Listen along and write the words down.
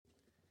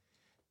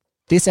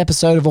This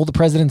episode of All the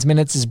President's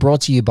Minutes is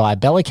brought to you by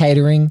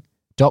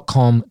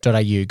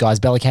bellacatering.com.au. Guys,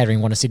 Bella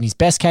Catering, one of Sydney's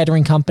best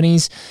catering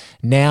companies,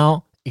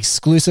 now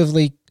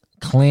exclusively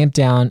clamped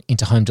down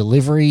into home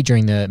delivery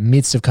during the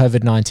midst of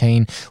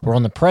COVID-19. We're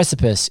on the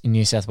precipice in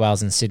New South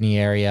Wales and Sydney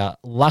area,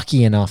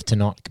 lucky enough to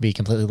not be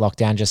completely locked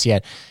down just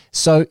yet.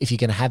 So if you're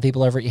going to have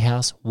people over at your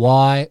house,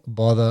 why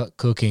bother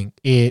cooking?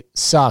 It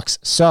sucks.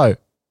 So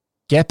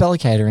get Bella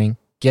Catering,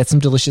 get some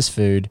delicious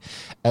food,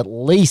 at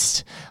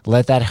least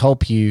let that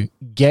help you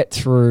get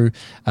through,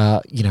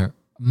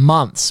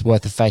 months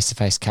worth of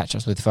face-to-face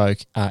catch-ups with folk,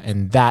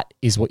 and that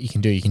is what you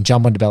can do. You can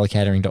jump onto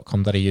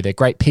bellacatering.com.au. They're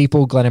great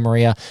people. Glenn and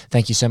Maria,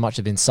 thank you so much.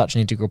 They've been such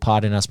an integral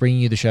part in us bringing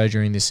you the show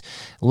during this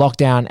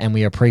lockdown, and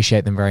we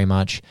appreciate them very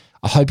much.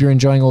 I hope you're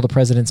enjoying All the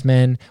President's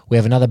Men. We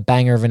have another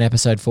banger of an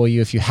episode for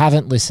you. If you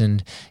haven't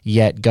listened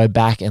yet, go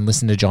back and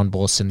listen to John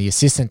Borston, the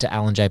assistant to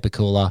Alan J.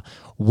 Pakula.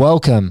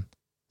 Welcome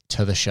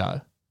to the show.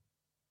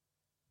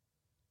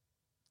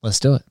 Let's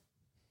do it.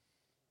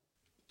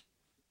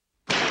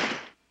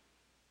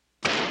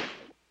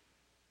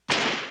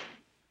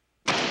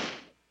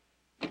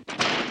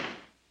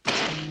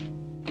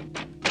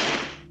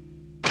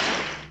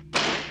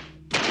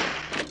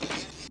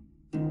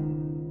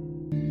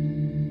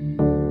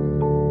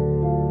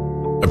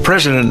 A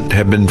president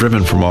had been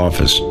driven from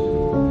office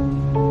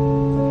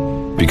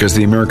because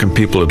the American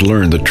people had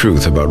learned the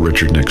truth about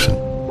Richard Nixon.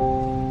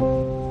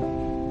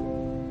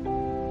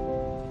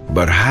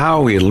 But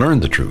how he had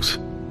learned the truth,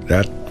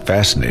 that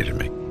fascinated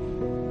me.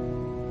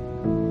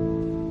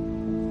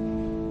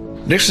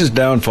 Nixon's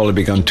downfall had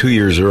begun 2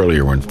 years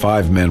earlier when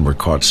 5 men were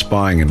caught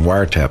spying and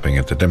wiretapping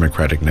at the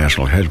Democratic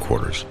National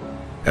Headquarters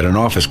at an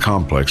office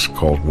complex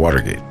called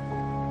Watergate.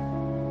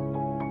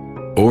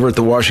 Over at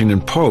the Washington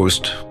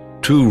Post,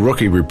 2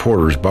 rookie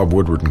reporters, Bob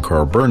Woodward and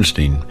Carl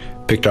Bernstein,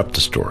 picked up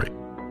the story.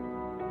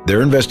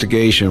 Their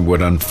investigation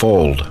would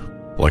unfold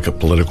like a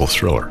political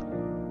thriller.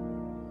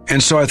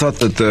 And so I thought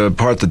that the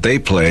part that they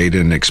played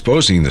in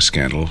exposing the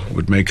scandal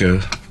would make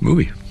a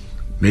movie,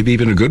 maybe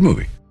even a good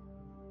movie.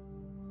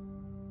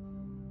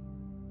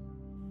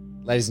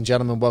 Ladies and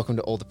gentlemen, welcome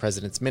to All the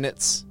President's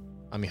Minutes.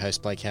 I'm your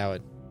host, Blake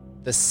Howard.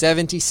 The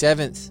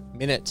 77th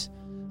minute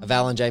of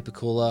Alan J.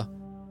 Pakula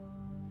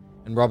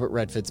and Robert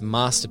Redford's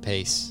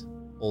masterpiece,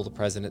 All the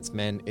President's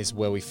Men, is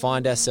where we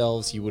find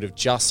ourselves. You would have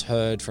just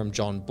heard from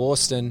John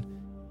Borston,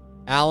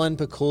 Alan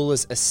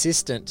Pakula's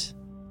assistant,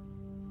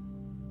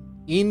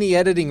 in the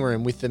editing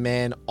room with the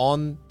man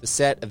on the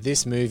set of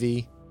this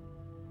movie.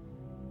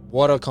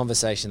 What a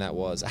conversation that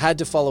was. I had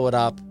to follow it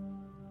up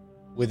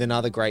with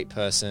another great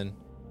person.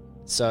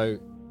 So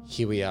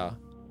here we are.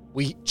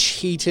 We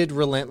cheated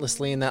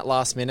relentlessly in that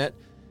last minute.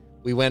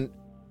 We went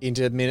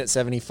into minute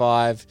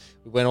 75.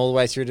 We went all the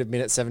way through to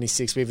minute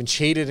 76. We even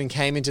cheated and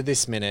came into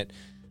this minute.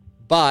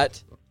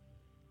 But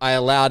I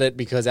allowed it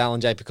because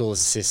Alan J. Pakula's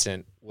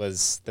assistant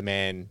was the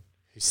man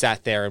who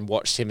sat there and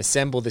watched him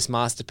assemble this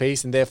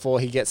masterpiece, and therefore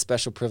he gets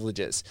special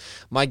privileges.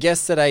 My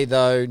guest today,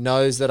 though,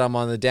 knows that I'm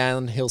on the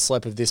downhill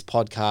slope of this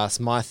podcast,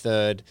 my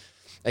third,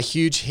 a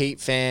huge Heat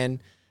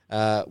fan.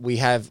 We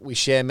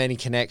share many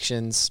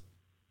connections.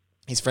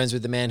 He's friends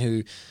with the man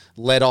who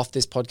led off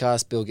this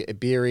podcast, Bill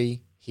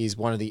Iberi. He's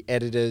one of the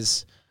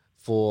editors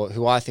for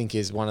who I think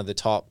is one of the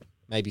top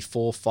maybe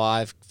 4 or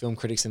 5 film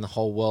critics in the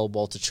whole world,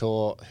 Walter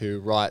Chaw, who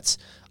writes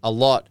a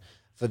lot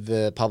for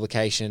the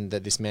publication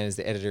that this man is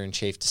the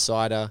editor-in-chief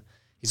decider.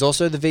 He's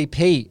also the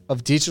VP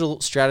of digital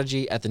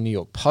strategy at the New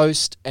York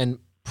Post, and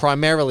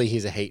primarily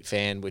he's a Heat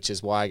fan, which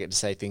is why I get to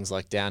say things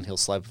like downhill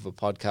slope of a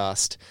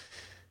podcast.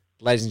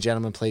 Ladies and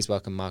gentlemen, please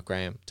welcome Mark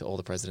Graham to All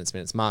the President's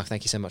Minutes. Mark,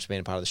 thank you so much for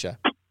being a part of the show.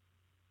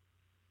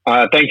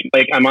 Thank you,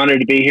 Blake. I'm honored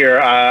to be here.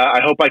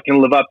 I hope I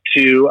can live up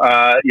to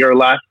your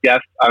last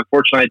guest.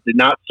 Unfortunately, I did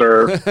not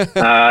serve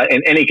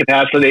in any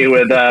capacity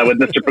with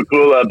Mr.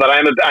 Pakula, but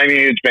I'm a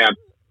huge fan.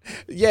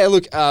 Yeah,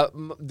 look,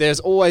 there's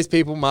always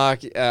people,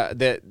 Mark,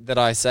 that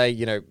I say,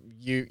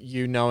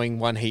 you knowing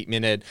one Heat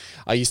minute.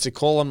 I used to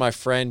call on my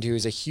friend who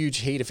is a huge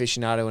Heat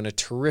aficionado and a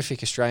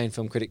terrific Australian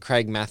film critic,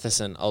 Craig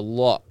Matheson, a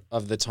lot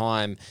of the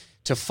time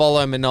to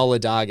follow Manohla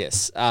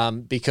Dargis,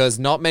 because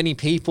not many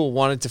people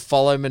wanted to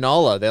follow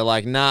Manohla. They're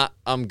like, nah,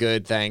 I'm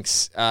good,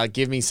 thanks.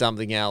 Give me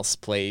something else,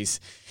 please.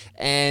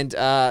 And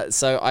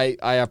so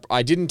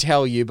I didn't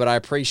tell you, but I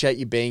appreciate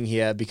you being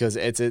here because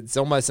it's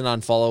almost an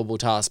unfollowable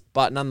task.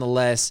 But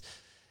nonetheless,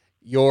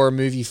 you're a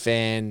movie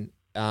fan.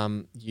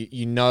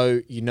 You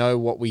know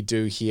what we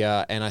do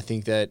here, and I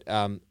think that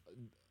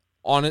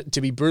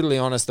to be brutally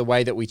honest, the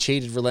way that we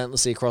cheated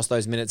relentlessly across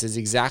those minutes is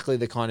exactly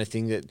the kind of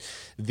thing that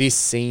this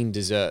scene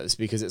deserves,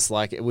 because it's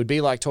like, it would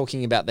be like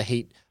talking about the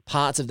Heat,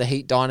 parts of the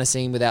Heat diner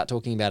scene without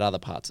talking about other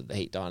parts of the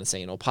Heat diner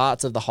scene, or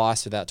parts of the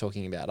heist without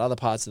talking about other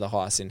parts of the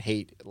heist in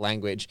Heat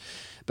language.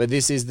 But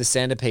this is the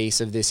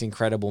centerpiece of this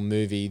incredible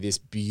movie, this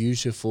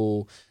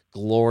beautiful,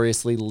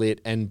 gloriously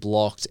lit and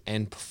blocked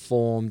and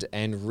performed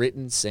and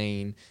written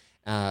scene.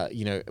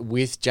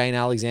 with Jane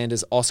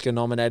Alexander's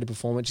Oscar-nominated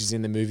performance. She's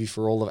in the movie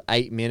for all of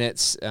 8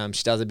 minutes.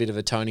 She does a bit of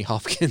a Tony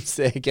Hopkins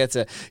there, gets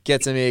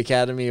an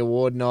Academy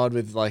Award nod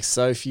with like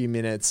so few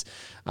minutes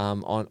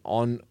on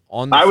the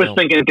I was film.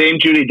 thinking Dame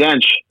Judi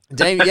Dench.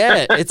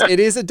 It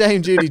is a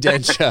Dame Judi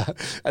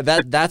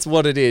Dench. That's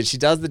what it is. She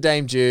does the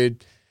Dame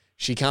Jude.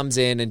 She comes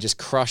in and just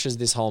crushes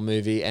this whole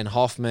movie. And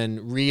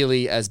Hoffman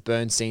really, as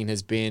Bernstein,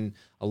 has been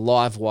a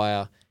live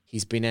wire.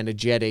 He's been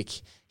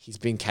energetic. He's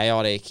been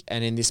chaotic.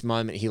 And in this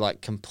moment, he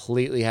like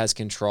completely has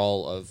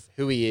control of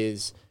who he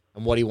is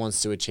and what he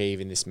wants to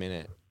achieve in this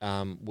minute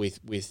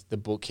with the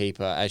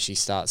bookkeeper as she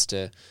starts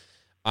to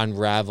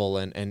unravel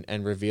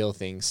and reveal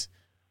things.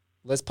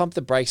 Let's pump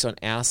the brakes on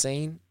our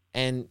scene.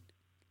 And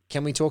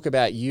can we talk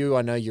about you?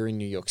 I know you're in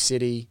New York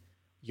City.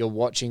 You're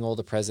watching All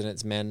the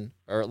President's Men,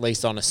 or at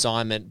least on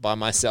assignment by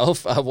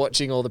myself,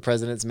 watching All the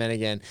President's Men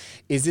again.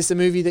 Is this a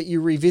movie that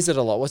you revisit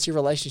a lot? What's your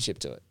relationship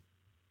to it?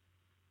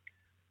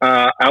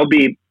 I'll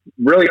be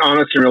really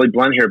honest and really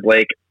blunt here,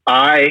 Blake.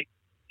 I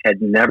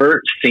had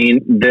never seen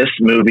this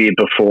movie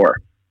before.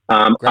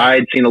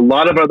 I'd seen a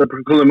lot of other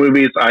Pakula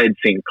movies. I had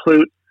seen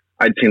Klute.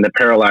 I'd seen The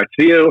Parallax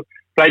View.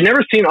 But I'd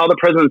never seen All the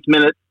President's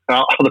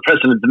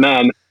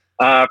Men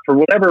for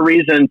whatever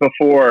reason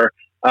before.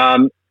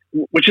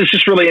 Which is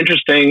just really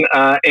interesting.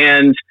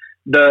 And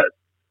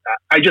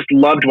I just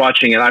loved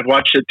watching it. I've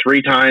watched it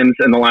 3 times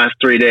in the last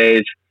 3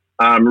 days,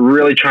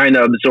 really trying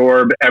to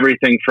absorb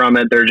everything from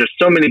it. There are just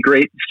so many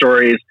great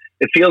stories.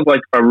 It feels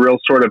like a real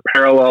sort of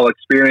parallel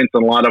experience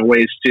in a lot of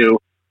ways to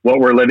what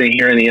we're living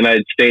here in the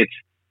United States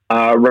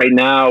right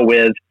now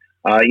with,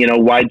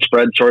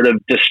 widespread sort of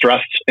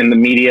distrust in the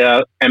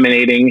media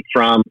emanating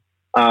from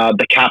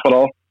the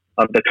capital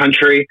of the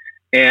country.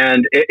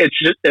 And it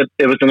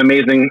was an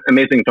amazing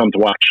film to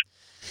watch.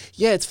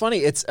 Yeah, it's funny.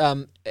 It's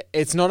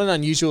not an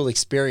unusual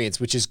experience,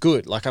 which is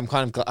good. Like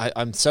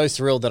I'm so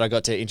thrilled that I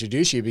got to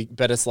introduce you.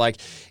 But it's like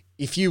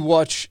if you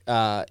watch,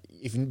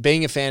 if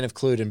being a fan of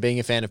Klute and being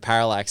a fan of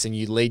Parallax, and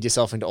you lead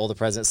yourself into All the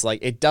Presidents, like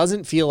it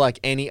doesn't feel like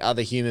any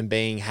other human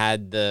being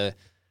had the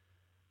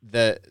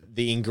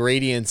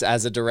ingredients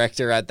as a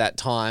director at that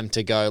time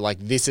to go like,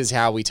 this is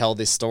how we tell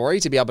this story,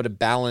 to be able to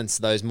balance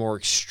those more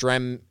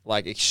extreme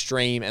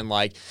and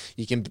like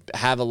you can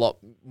have a lot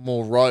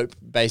more rope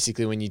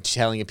basically when you're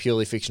telling a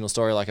purely fictional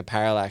story like a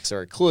Parallax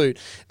or a Klute,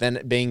 than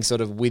being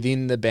sort of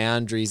within the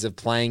boundaries of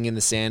playing in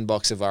the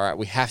sandbox of, all right,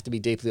 we have to be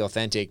deeply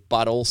authentic,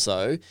 but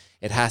also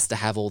it has to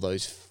have all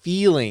those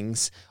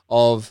feelings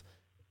of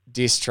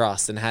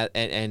distrust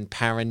and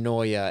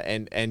paranoia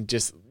and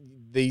just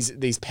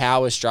these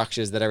power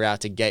structures that are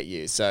out to get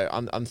you. So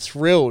I'm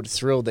thrilled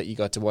that you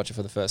got to watch it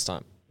for the first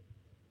time.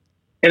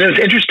 And it was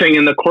interesting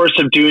in the course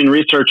of doing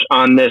research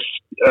on this,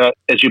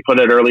 as you put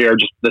it earlier,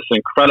 just this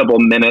incredible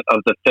minute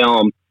of the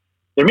film.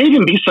 There may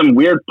even be some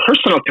weird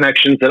personal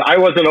connections that I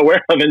wasn't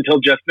aware of until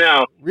just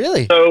now.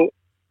 Really? So,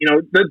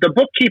 the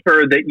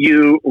bookkeeper that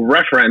you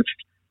referenced,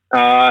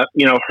 her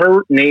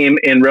name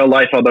in real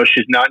life, although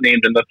she's not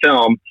named in the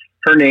film,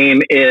 her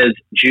name is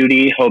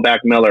Judy Hoback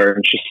Miller,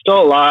 and she's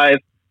still alive.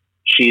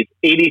 She's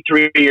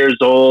 83 years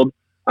old,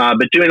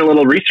 but doing a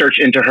little research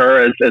into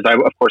her, as I,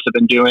 of course, have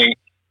been doing,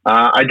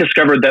 I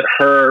discovered that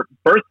her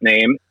birth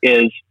name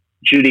is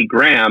Judy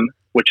Graham,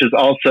 which is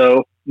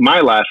also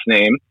my last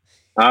name.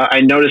 I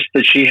noticed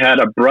that she had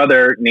a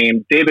brother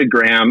named David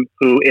Graham,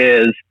 that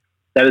is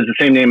the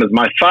same name as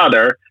my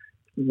father.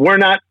 We're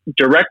not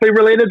directly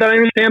related, that I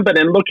understand, but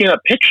in looking at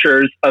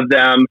pictures of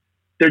them,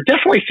 there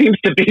definitely seems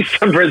to be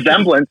some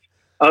resemblance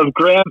of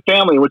Graham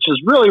family, which is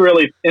really,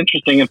 really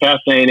interesting and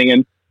fascinating.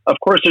 And of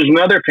course, there's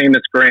another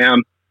famous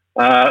Graham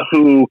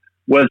who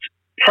was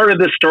part of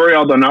this story,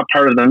 although not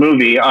part of the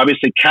movie.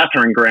 Obviously,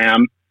 Katharine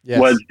Graham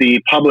was the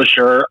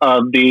publisher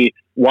of the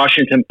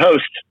Washington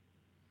Post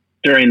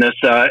during this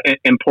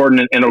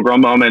important and integral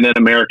moment in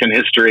American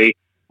history.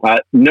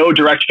 No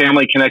direct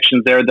family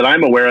connections there that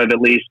I'm aware of, at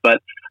least,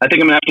 but I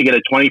think I'm going to have to get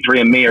a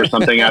 23andMe or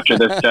something after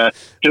this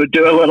to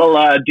do a little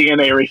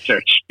DNA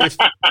research.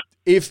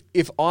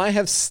 If I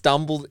have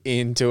stumbled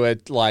into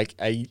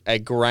a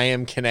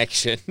Graham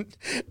connection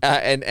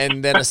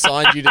and then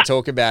assigned you to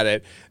talk about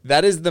it,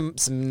 that is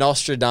some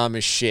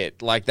Nostradamus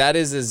shit. Like that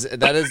is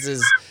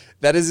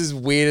as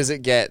weird as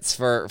it gets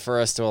for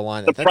us to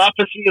align it. The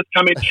prophecy is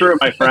coming true,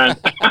 my friend.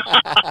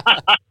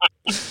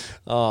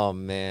 Oh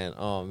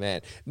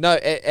man. No,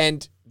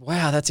 and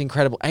wow, that's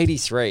incredible.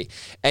 83.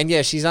 And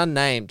yeah, she's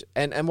unnamed.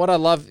 And what I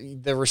love,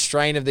 the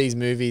restraint of these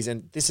movies,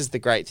 and this is the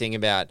great thing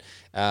about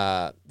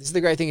All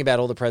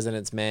the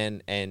President's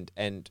Men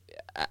and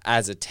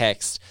as a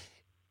text,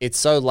 it's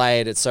so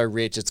layered, it's so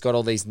rich, it's got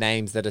all these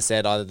names that are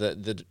said, either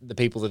the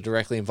people that are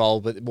directly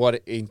involved, but what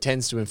it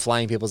intends to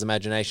inflame people's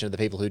imagination are the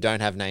people who don't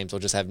have names or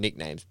just have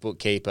nicknames,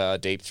 Bookkeeper,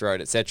 Deep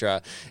Throat,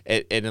 etc.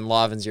 It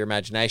enlivens your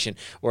imagination.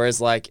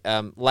 Whereas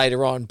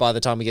later on, by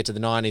the time we get to the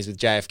 90s with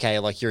JFK,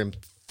 like you're in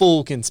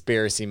full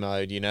conspiracy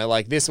mode,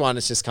 like this one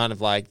is just kind of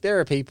like, there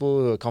are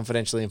people who are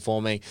confidentially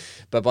informing,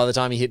 but by the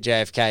time you hit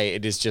JFK,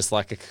 it is just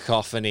like a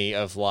cacophony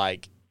of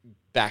like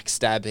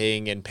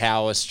backstabbing and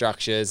power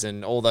structures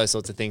and all those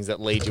sorts of things that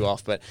lead you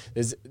off. But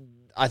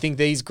I think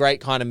these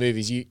great kind of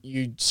movies,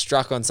 you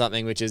struck on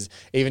something which is,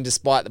 even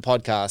despite the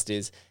podcast,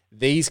 is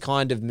these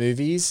kind of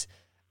movies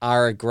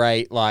are a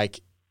great,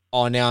 like,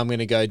 oh, now I'm going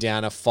to go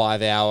down a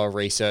 5-hour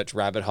research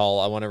rabbit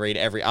hole. I want to read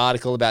every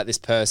article about this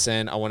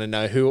person. I want to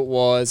know who it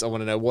was. I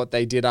want to know what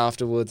they did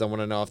afterwards. I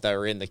want to know if they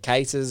were in the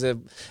cases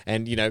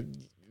and, you know,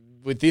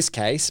 with this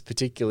case,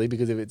 particularly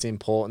because of its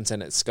importance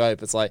and its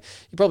scope, it's like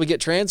you probably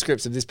get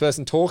transcripts of this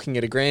person talking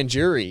at a grand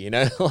jury, you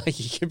know, like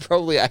you could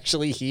probably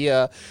actually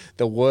hear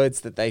the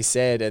words that they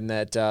said and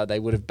that they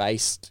would have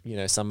based, you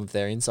know, some of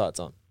their insights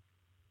on.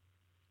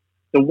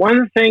 The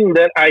one thing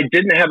that I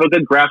didn't have a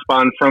good grasp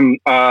on from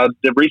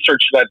the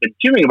research that I've been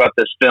doing about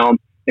this film,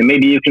 and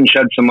maybe you can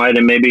shed some light,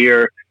 and maybe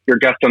your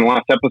guest on the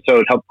last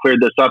episode helped clear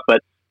this up,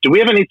 but do we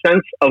have any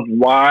sense of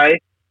why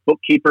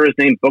Bookkeeper is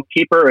named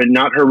Bookkeeper and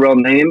not her real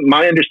name?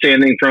 My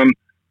understanding from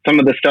some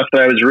of the stuff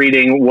that I was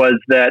reading was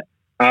that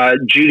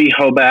Judy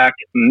Hoback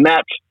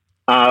met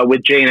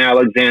with Jane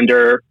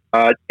Alexander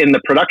in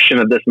the production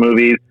of this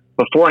movie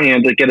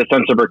beforehand to get a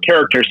sense of her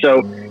character.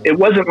 So it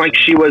wasn't like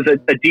she was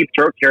a deep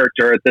throat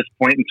character at this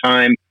point in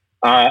time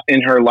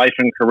in her life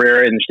and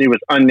career, and she was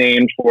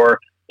unnamed for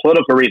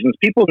political reasons.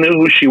 People knew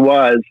who she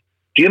was.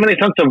 Do you have any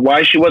sense of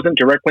why she wasn't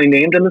directly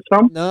named in this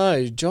film?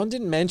 No, John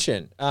didn't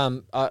mention.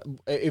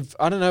 If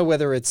I don't know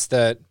whether it's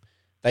that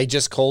they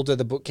just called her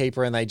the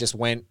Bookkeeper and they just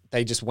went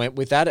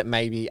with that. It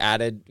maybe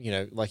added, you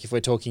know, like if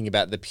we're talking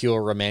about the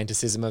pure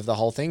romanticism of the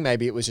whole thing,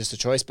 maybe it was just a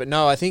choice. But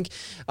no, I think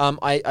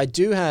I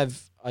do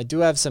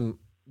have some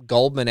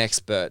Goldman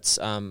experts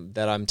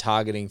that I'm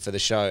targeting for the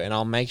show, and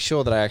I'll make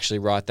sure that I actually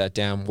write that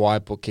down, why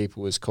Bookkeeper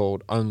was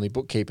called only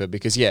Bookkeeper,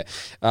 because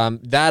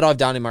that I've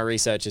done in my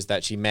research is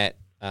that she met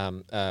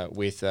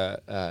with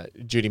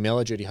Judy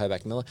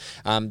Hoback Miller,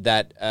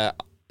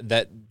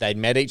 that they'd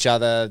met each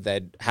other,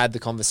 they'd had the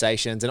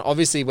conversations, and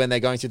obviously when they're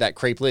going through that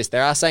creep list, they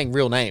are saying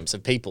real names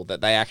of people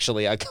that they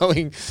actually are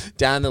going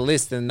down the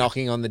list and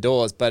knocking on the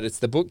doors, but it's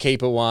the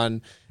Bookkeeper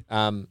one.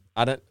 I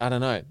don't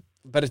know,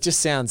 but it just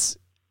sounds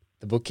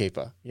the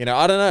Bookkeeper. You know,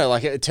 I don't know,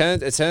 like it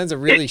turns a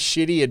really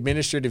shitty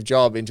administrative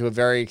job into a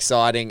very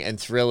exciting and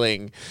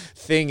thrilling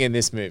thing in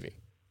this movie.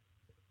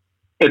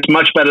 It's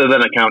much better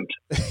than accountant.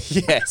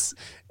 Yes,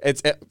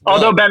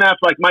 although Ben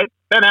Affleck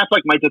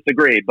might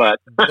disagree, but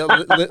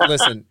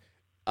listen,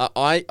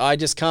 I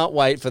just can't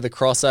wait for the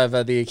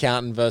crossover, the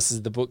accountant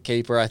versus the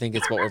Bookkeeper. I think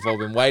it's what we've all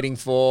been waiting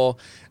for.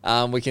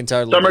 We can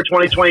totally summer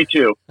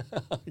 2022.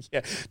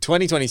 Yeah,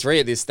 2023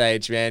 at this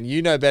stage, man.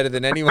 You know better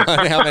than anyone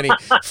how many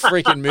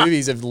freaking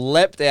movies have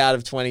leapt out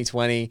of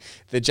 2020.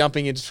 They're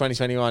jumping into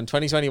 2021.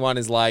 2021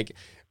 is like,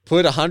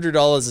 put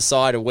 $100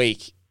 aside a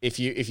week if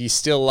you're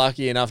still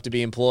lucky enough to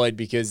be employed,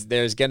 because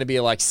there's going to be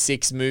like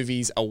 6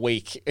 movies a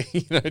week,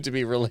 you know, to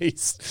be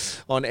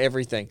released on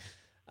everything.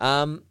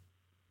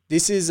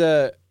 This is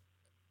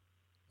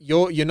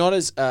you're not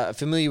as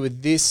familiar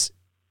with this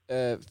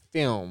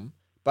film,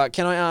 but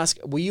can I ask,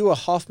 were you a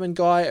Hoffman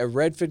guy, a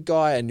Redford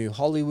guy, a New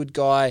Hollywood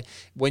guy?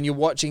 When you're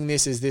watching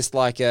this, is this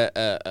like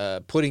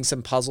a putting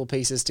some puzzle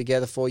pieces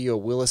together for you, a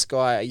Willis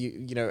guy? Are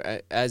you know,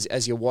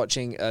 as you're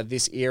watching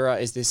this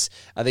era,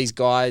 are these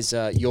guys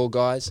your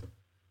guys?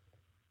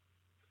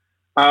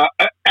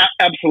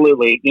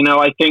 Absolutely. You know,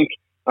 I think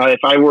if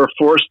I were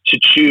forced to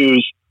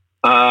choose,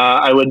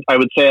 I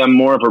would say I'm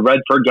more of a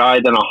Redford guy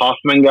than a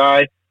Hoffman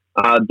guy.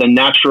 The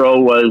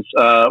Natural was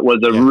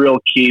a real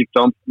key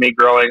film for me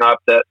growing up,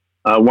 that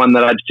one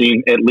that I've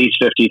seen at least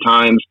 50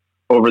 times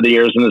over the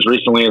years, and as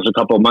recently as a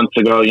couple of months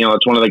ago. You know,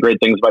 it's one of the great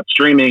things about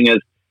streaming is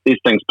these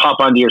things pop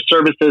onto your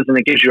services and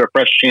it gives you a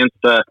fresh chance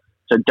to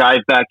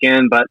dive back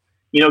in. But,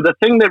 you know, the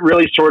thing that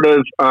really sort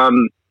of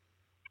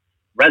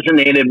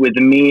resonated with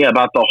me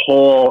about the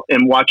whole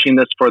and watching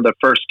this for the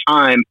first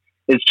time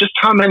is just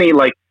how many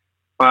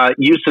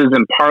uses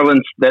and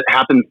parlance that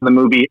happens in the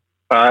movie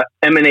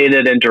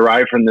emanated and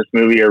derived from this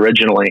movie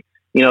originally.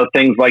 You know,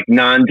 things like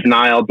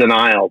non-denial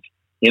denials,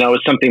 you know, is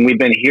something we've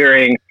been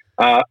hearing.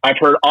 I've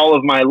heard all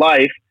of my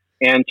life,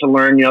 and to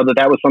learn, you know,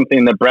 that was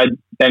something that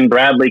Ben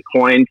Bradley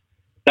coined,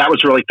 that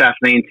was really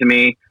fascinating to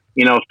me.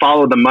 You know,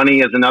 follow the money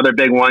is another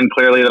big one,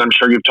 clearly, that I'm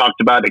sure you've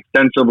talked about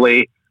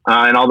extensively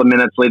in all the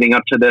minutes leading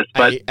up to this.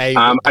 But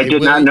I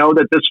did not know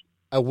that this...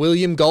 A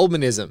William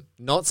Goldmanism,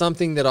 not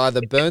something that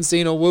either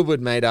Bernstein or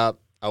Woodward made up,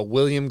 a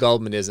William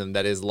Goldmanism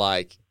that is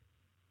like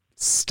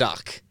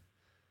stuck.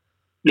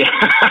 Yeah.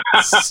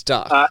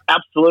 Stuck.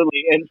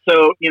 Absolutely. And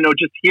so, you know,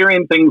 just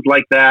hearing things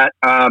like that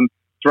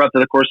throughout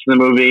the course of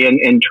the movie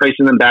and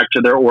tracing them back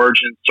to their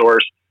origin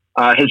source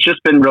has just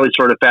been really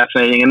sort of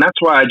fascinating. And that's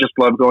why I just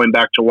love going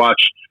back to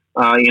watch,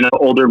 you know,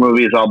 older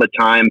movies all the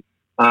time.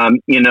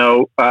 You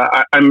know,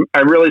 I'm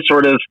really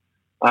sort of,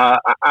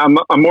 I'm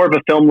more of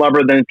a film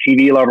lover than a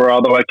TV lover,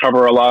 although I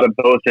cover a lot of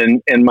both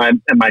in my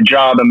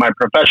job and my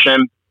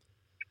profession.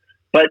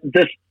 But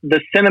the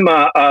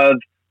cinema of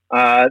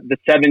the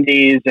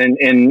 70s and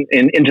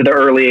into the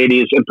early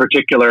 80s in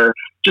particular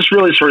just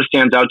really sort of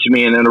stands out to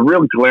me in a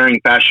real glaring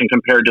fashion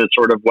compared to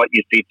sort of what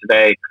you see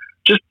today.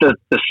 Just the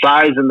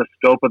size and the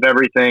scope of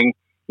everything.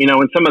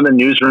 in some of the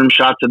newsroom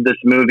shots of this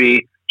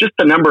movie, just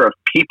the number of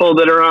people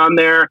that are on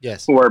there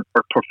Yes. who are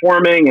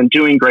performing and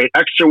doing great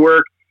extra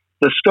work.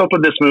 The scope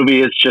of this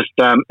movie is just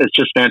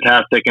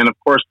fantastic. And of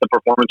course, the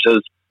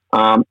performances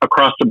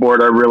across the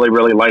board are really,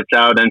 really lights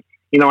out. And,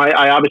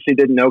 I obviously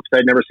didn't know, because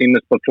I'd never seen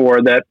this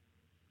before, that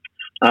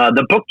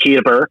the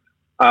bookkeeper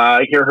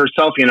here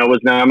herself, was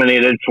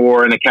nominated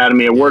for an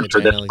Academy Award for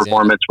Jane this Alexander.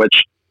 performance,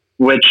 which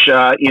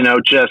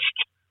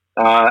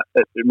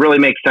it really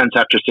makes sense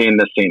after seeing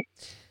this scene.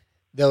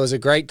 There was a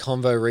great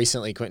convo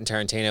recently. Quentin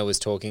Tarantino was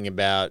talking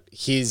about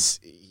he's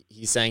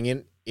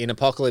saying in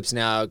Apocalypse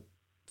Now,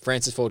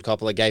 Francis Ford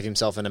Coppola gave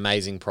himself an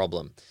amazing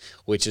problem,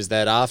 which is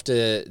that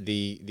after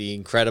the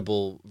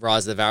incredible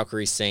Rise of the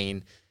Valkyries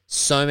scene,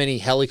 so many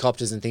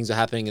helicopters and things were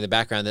happening in the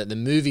background that the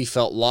movie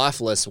felt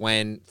lifeless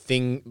when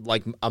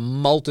a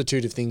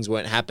multitude of things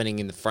weren't happening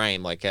in the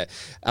frame, like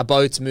a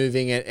boat's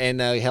moving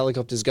and a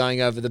helicopter's going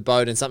over the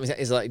boat, and something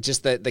is like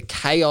just the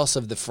chaos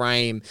of the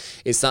frame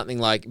is something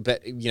like,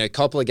 but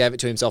Coppola gave it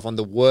to himself on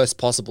the worst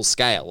possible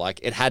scale. Like,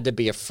 it had to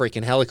be a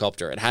freaking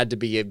helicopter, it had to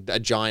be a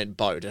giant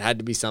boat, it had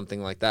to be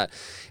something like that.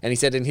 And he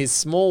said in his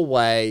small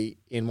way,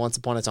 in Once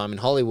Upon a Time in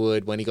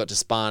Hollywood, when he got to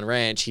Spahn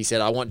Ranch, he said,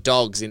 I want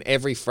dogs in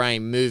every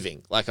frame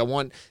moving. Like, I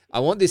want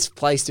this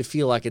place to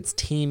feel like it's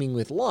teeming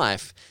with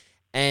life.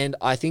 And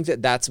I think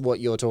that that's what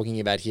you're talking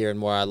about here, and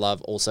what I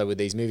love also with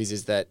these movies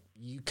is that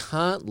you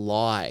can't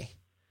lie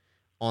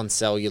on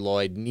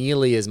celluloid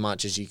nearly as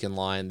much as you can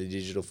lie in the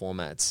digital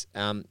formats.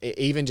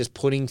 Even just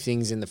putting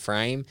things in the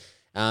frame.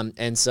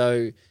 And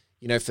so,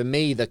 for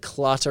me, the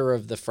clutter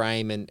of the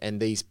frame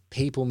and these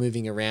people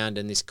moving around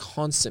and this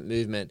constant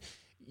movement,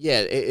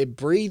 yeah, it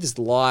breathes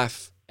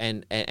life,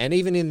 and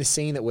even in the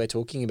scene that we're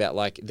talking about,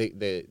 like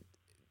the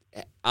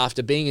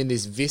after being in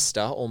this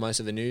vista almost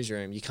of a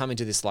newsroom, you come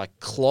into this like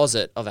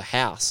closet of a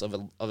house of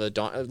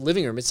a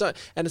living room. It's not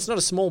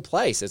a small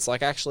place. It's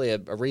like actually a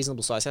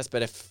reasonable sized house,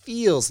 but it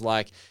feels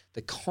like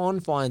the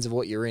confines of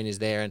what you're in is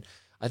there. And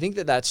I think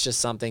that that's just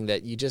something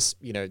that you just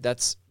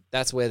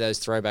that's where those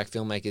throwback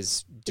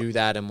filmmakers do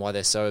that, and why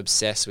they're so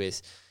obsessed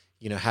with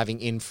having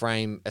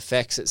in-frame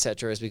effects,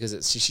 etc., is because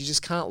you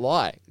just can't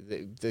lie.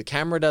 The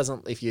camera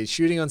doesn't, if you're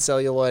shooting on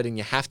celluloid and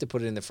you have to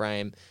put it in the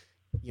frame,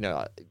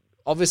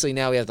 obviously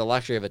now we have the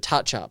luxury of a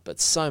touch-up, but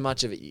so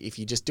much of it, if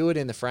you just do it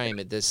in the frame,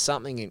 there's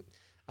something,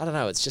 I don't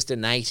know, it's just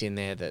innate in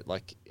there that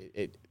like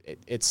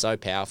it's so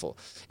powerful.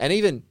 And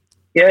even...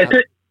 Yeah,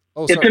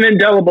 it's an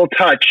indelible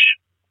touch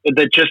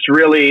that just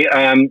really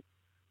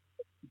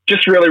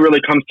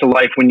comes to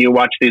life when you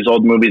watch these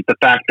old movies. The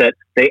fact that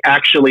they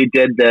actually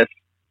did this,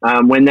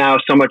 when now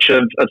so much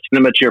of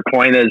cinema, to your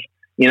point, is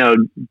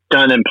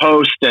done in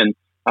post and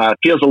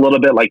feels a little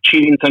bit like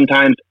cheating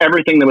sometimes.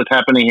 Everything that was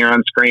happening here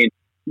on screen,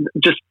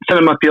 just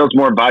cinema feels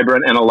more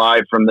vibrant and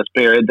alive from this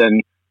period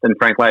than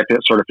frankly I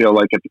sort of feel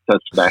like it does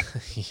today.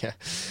 Yeah.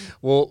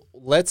 Well,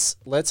 let's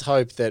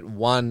hope that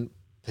one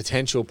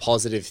potential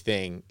positive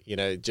thing,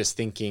 just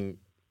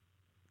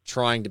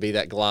trying to be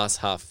that glass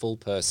half full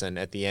person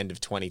at the end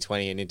of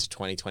 2020 and into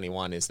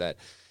 2021, is that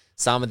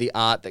some of the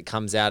art that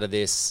comes out of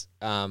this,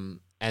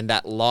 and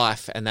that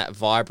life and that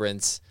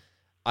vibrance,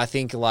 I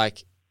think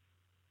like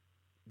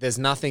there's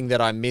nothing that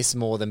I miss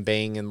more than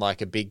being in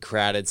like a big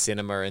crowded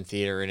cinema and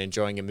theater and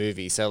enjoying a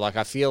movie. So like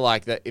I feel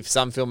like that if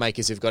some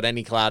filmmakers who've got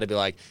any clout to be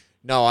like,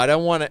 no, I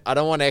don't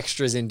want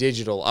extras in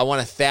digital. I want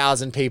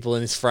 1,000 people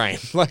in this frame.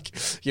 Like,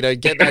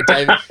 get that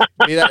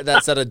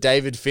that sort of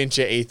David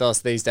Fincher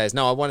ethos these days.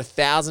 No, I want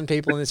 1,000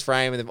 people in this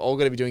frame, and they've all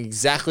got to be doing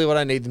exactly what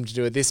I need them to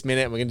do at this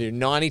minute. And we're going to do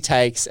 90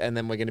 takes, and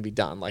then we're going to be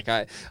done. Like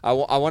I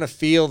want to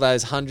feel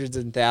those hundreds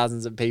and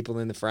thousands of people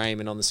in the frame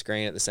and on the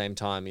screen at the same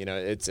time.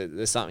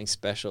 There's something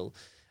special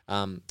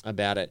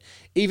about it.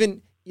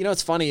 Even,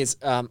 what's funny is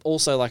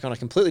also like on a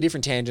completely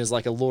different tangent is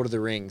like a Lord of the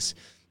Rings.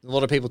 A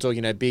lot of people talk,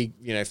 big,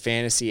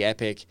 fantasy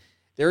epic.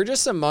 There are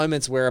just some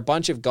moments where a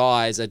bunch of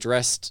guys are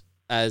dressed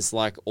as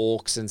like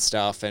orcs and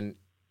stuff, and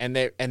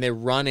they're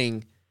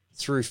running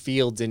through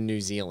fields in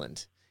New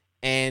Zealand.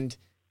 And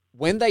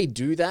when they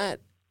do that,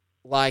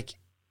 like,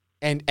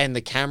 and the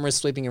camera's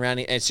flipping around,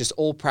 and it's just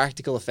all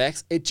practical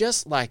effects. It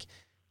just like,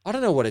 I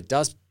don't know what it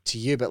does to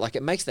you, but like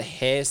it makes the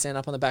hair stand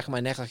up on the back of my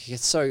neck. Like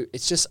it's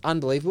just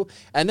unbelievable.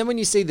 And then when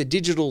you see the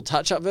digital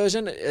touch-up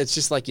version, it's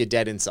just like you're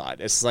dead inside.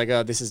 It's like,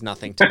 oh, this is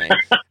nothing to me.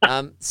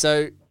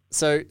 So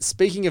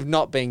speaking of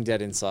not being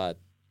dead inside,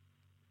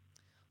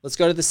 let's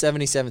go to the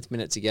 77th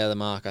minute together,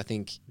 Mark. I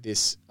think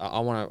this, I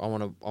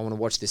want to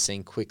watch this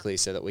scene quickly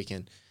so that we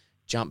can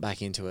jump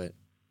back into it.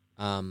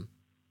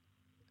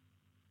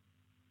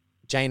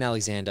 Jane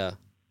Alexander,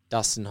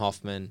 Dustin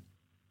Hoffman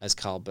as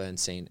Carl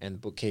Bernstein, and the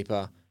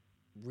bookkeeper.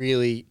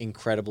 Really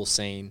incredible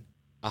scene.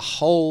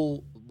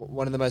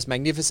 One of the most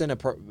magnificent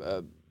sort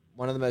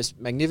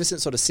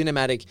of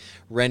cinematic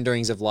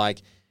renderings of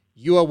like,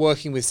 you are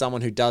working with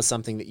someone who does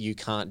something that you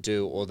can't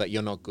do or that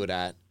you're not good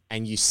at,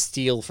 and you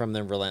steal from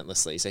them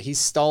relentlessly. So he's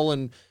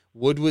stolen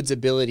Woodward's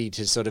ability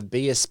to sort of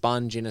be a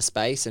sponge in a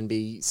space and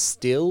be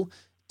still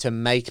to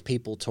make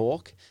people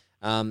talk.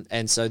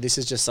 And so this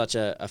is just such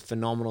a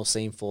phenomenal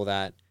scene for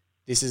that.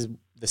 This is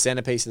the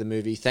centerpiece of the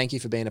movie. Thank you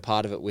for being a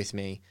part of it with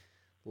me.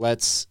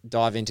 Let's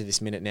dive into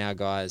this minute now,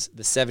 guys.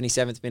 The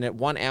 77th minute,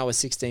 1 hour,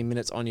 16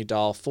 minutes on your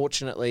dial.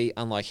 Fortunately,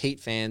 unlike Heat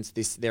fans,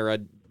 there are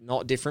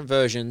not different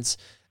versions.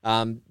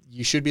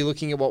 You should be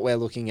looking at what we're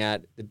looking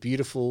at, the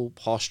beautiful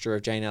posture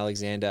of Jane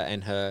Alexander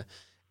and her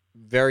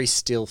very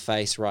still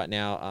face right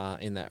now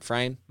in that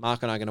frame.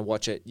 Mark and I are going to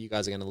watch it. You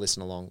guys are going to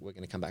listen along. We're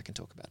going to come back and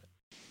talk about it.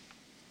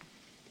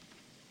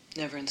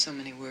 Never in so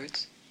many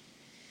words.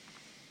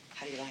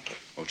 How do you like it?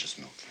 Oh, just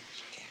milk,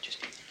 thanks. Okay, just...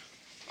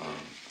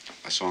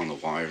 I saw on the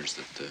wires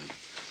that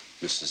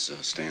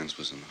Mrs. Stans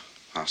was in the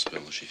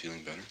hospital. Is she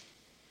feeling better?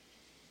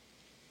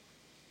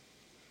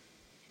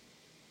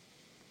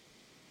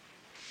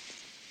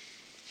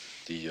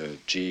 The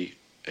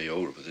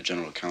GAO, the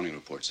General Accounting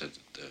Report, said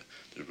that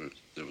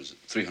there was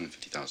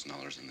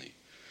 $350,000 in the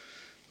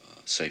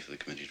safe of the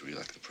committee to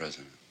re-elect the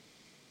president.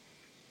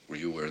 Were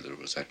you aware that it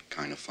was that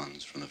kind of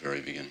funds from the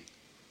very beginning?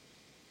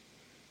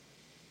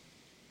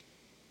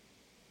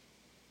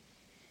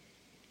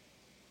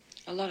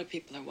 A lot of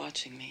people are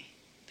watching me.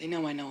 They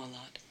know I know a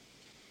lot.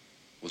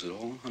 Was it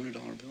all $100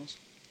 bills?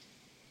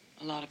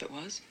 A lot of it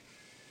was.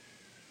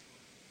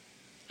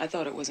 I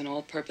thought it was an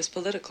all-purpose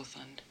political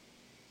fund.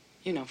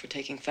 You know, for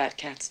taking fat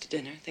cats to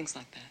dinner, things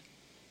like that.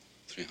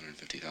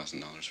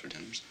 $350,000 for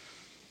dinners?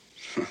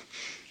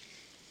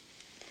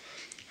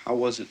 How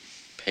was it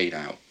paid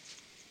out?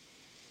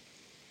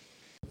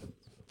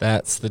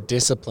 That's the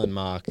discipline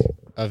mark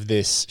of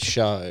this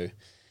show,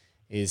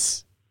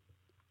 is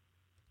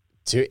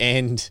to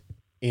end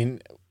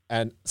in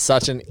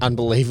such an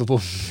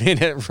unbelievable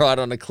minute right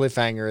on a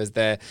cliffhanger as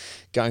they're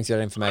going through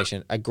that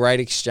information. A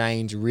great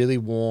exchange, really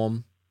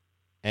warm,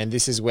 and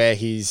this is where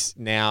he's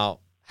now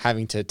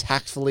having to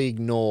tactfully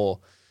ignore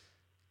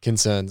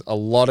concerns. A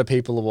lot of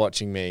people are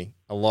watching me.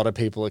 A lot of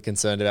people are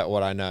concerned about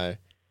what I know.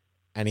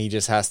 And he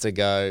just has to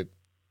go,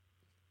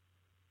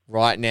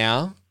 right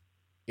now,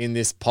 in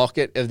this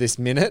pocket of this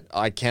minute,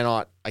 I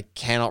cannot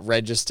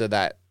register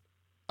that.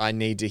 I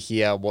need to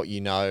hear what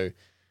you know.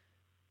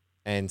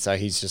 And so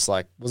he's just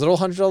like, was it all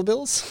 $100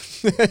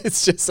 bills?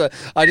 It's just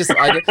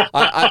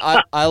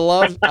I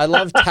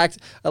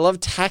love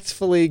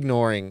tactfully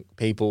ignoring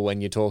people when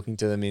you're talking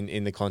to them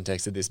in the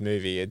context of this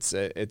movie.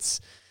 It's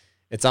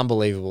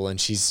unbelievable, and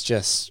she's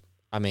just,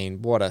 I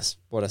mean, what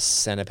a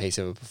centerpiece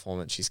of a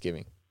performance she's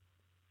giving.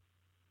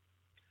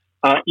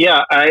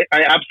 Yeah, I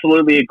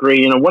absolutely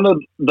agree. You know, one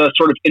of the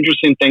sort of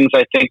interesting things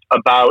I think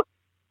about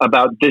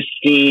this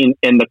scene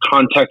in the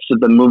context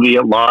of the movie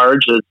at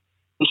large is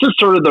this is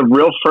sort of the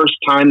real first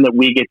time that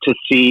we get to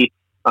see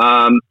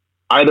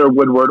either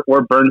Woodward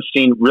or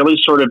Bernstein really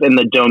sort of in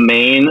the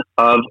domain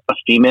of a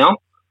female.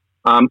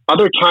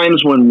 Other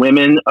times when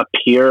women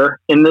appear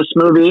in this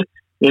movie,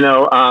 you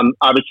know,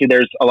 obviously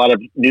there's a lot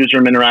of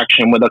newsroom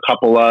interaction with a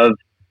couple of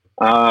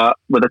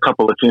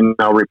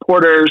female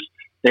reporters.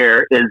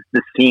 There is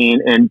the scene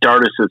in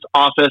Dardis's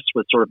office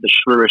with sort of the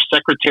shrewish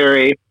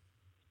secretary.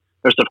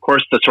 There's, of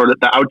course,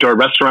 the outdoor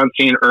restaurant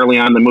scene early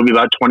on in the movie,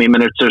 about 20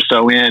 minutes or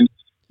so in,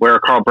 where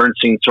Carl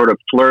Bernstein's sort of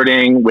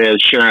flirting with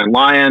Sharon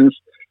Lyons.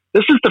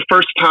 This is the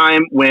first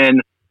time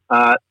when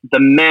the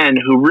men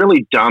who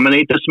really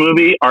dominate this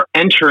movie are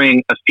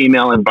entering a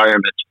female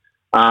environment.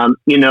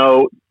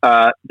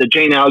 The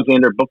Jane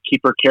Alexander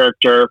bookkeeper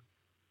character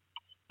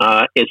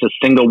is a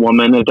single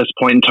woman at this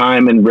point in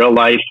time. In real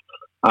life,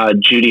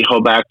 Judy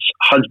Hoback's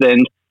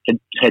husband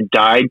had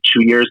died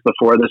 2 years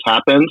before this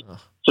happened.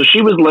 So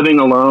she was living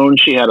alone.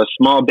 She had a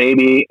small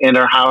baby in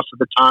her house at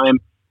the time.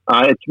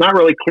 It's not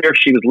really clear if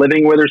she was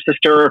living with her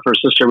sister or if her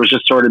sister was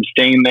just sort of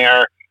staying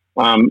there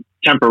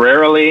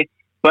temporarily.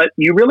 But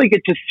you really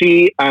get to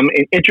see an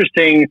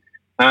interesting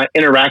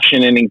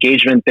interaction and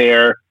engagement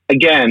there.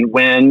 Again,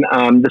 when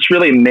this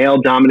really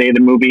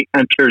male-dominated movie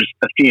enters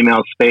a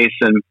female space,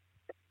 and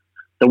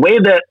the way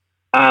that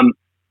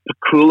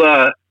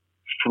Pakula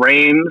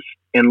frames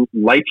and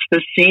lights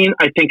this scene,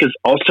 I think, is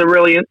also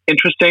really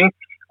interesting.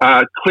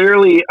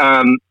 Clearly,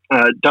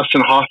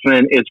 Dustin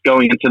Hoffman is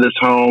going into this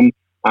home.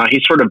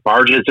 He sort of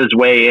barges his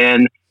way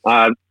in,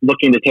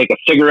 looking to take a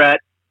cigarette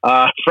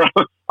off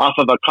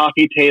of a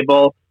coffee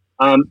table.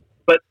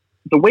 But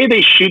the way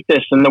they shoot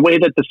this and the way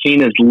that the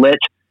scene is lit,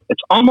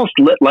 it's almost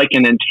lit like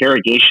an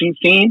interrogation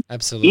scene.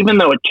 Absolutely. Even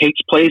though it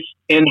takes place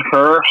in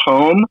her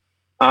home,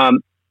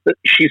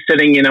 she's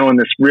sitting, in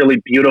this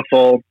really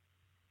beautiful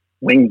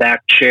wingback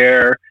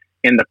chair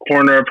in the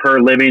corner of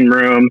her living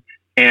room,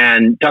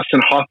 and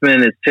Dustin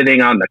Hoffman is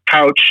sitting on the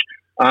couch.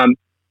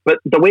 But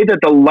the way that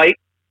the light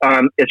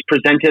is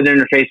presented in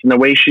her face and the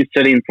way she's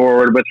sitting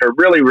forward with her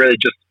really, really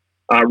just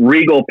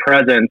regal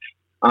presence,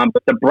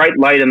 but the bright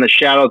light and the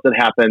shadows that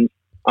happen,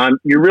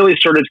 you really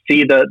sort of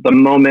see the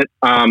moment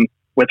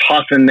with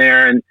Hoffman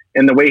there,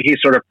 and the way he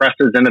sort of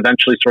presses and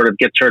eventually sort of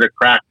gets her to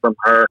crack from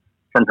her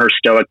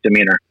stoic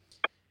demeanor.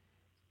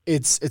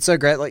 it's so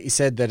great, like you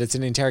said, that it's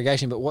an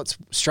interrogation. But what's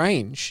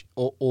strange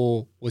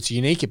or what's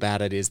unique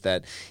about it is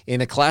that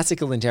in a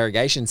classical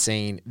interrogation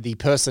scene, the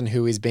person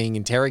who is being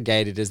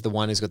interrogated is the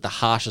one who's got the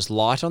harshest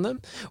light on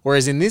them.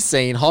 Whereas in this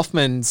scene,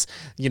 Hoffman's,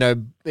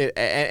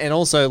 and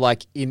also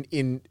like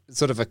in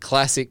sort of a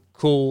classic,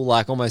 cool,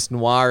 like almost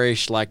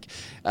noirish, like,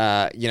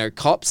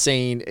 cop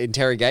scene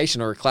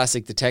interrogation, or a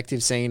classic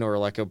detective scene, or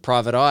like a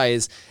Private Eye,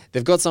 is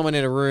they've got someone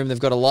in a room, they've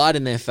got a light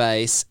in their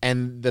face,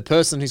 and the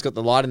person who's got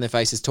the light in their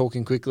face is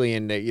talking quickly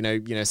and,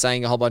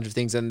 saying a whole bunch of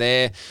things, and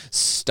their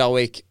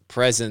stoic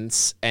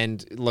presence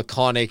and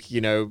laconic,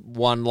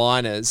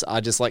 one-liners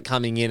are just like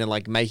coming in and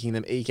like making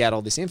them eke out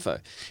all this info.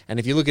 And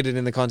if you look at it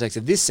in the context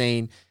of this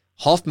scene,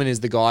 Hoffman is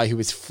the guy who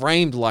is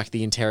framed like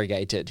the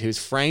interrogated, who's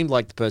framed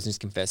like the person who's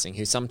confessing,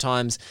 who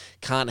sometimes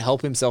can't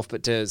help himself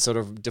but to sort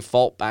of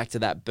default back to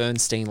that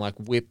Bernstein like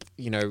whip,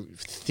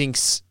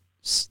 thinks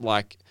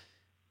like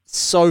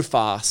so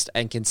fast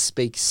and can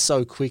speak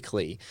so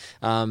quickly,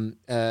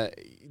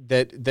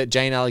 that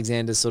Jane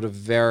Alexander's sort of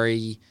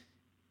very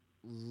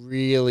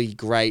really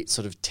great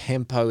sort of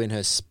tempo in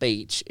her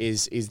speech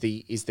is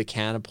the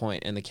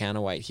counterpoint and the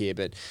counterweight here.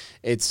 But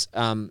it's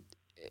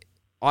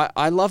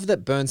I love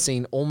that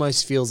Bernstein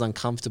almost feels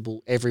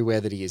uncomfortable everywhere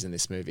that he is in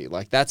this movie.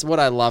 Like, that's what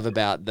I love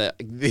about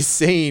this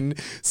scene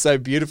so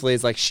beautifully.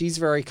 It's like she's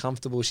very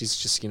comfortable. She's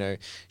just,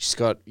 she's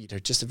got,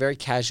 just a very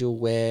casual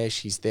wear.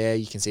 She's there.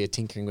 You can see her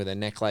tinkering with her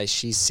necklace.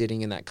 She's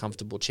sitting in that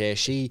comfortable chair.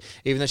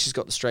 Even though she's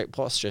got the straight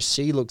posture,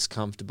 she looks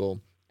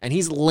comfortable. And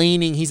he's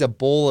leaning. He's a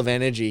ball of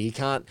energy.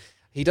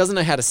 He doesn't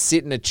know how to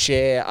sit in a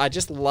chair. I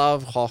just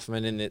love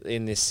Hoffman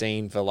in this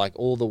scene for like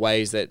all the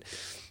ways that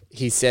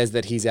he says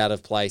that he's out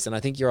of place. And I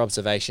think your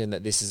observation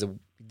that this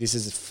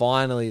is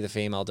finally the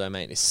female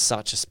domain is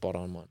such a spot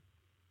on one.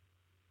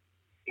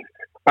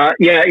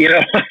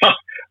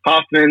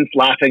 Hoffman's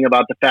laughing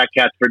about the fat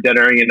cats for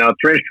dinner,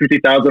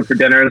 $350,000 for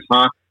dinners,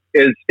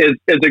 is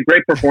a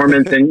great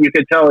performance. And you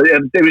could tell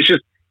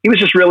he was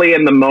just really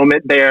in the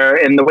moment there,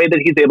 and the way that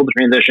he's able to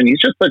transition,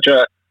 he's just such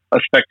a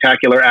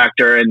spectacular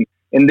actor. And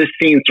in this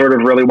scene, sort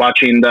of really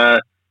watching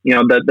the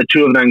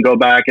two of them go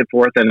back and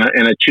forth in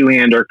a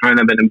two-hander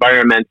kind of an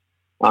environment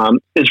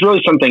is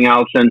really something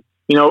else. And,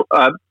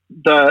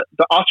 the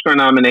Oscar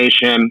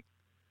nomination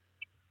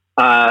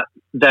that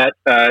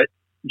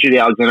Jane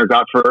Alexander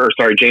got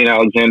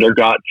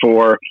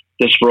for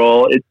this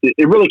role,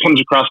 it really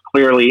comes across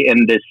clearly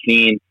in this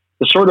scene.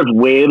 The sort of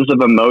waves of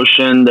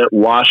emotion that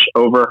wash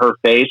over her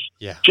face,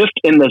 just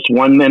in this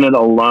 1 minute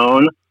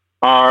alone,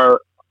 are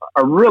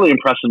really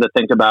impressive to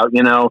think about.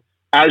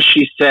 As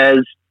she says,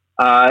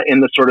 in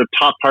the sort of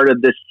top part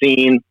of this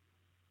scene,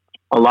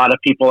 a lot of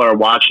people are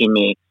watching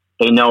me.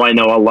 They know I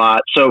know a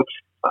lot. So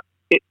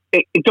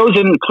it goes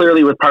in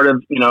clearly with part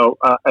of,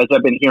 as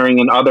I've been hearing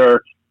in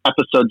other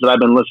episodes that I've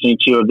been listening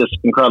to of this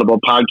incredible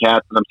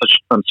podcast, and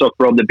I'm so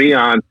thrilled to be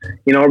on,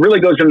 it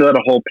really goes into that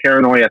whole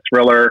paranoia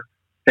thriller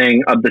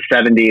thing of the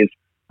 70s.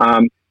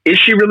 Is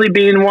she really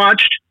being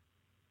watched?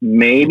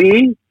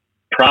 Maybe,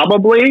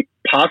 probably,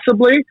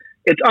 possibly.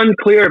 It's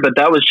unclear, but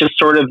that was just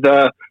sort of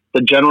the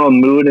general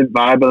mood and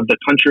vibe of the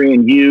country.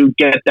 And you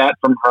get that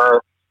from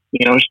her.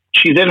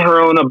 She's in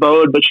her own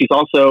abode, but she's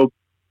also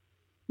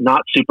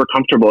not super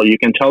comfortable. You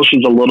can tell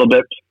she's a little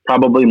bit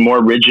probably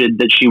more rigid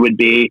than she would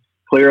be.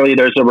 Clearly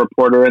there's a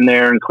reporter in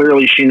there, and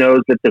clearly she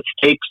knows that the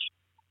stakes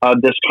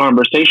of this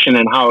conversation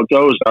and how it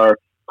goes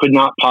could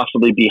not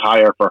possibly be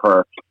higher for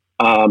her,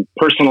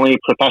 personally,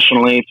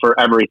 professionally, for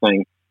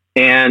everything.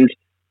 And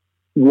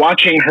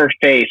watching her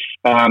face,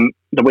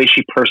 the way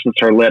she purses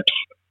her lips,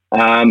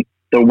 the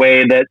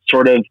way that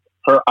sort of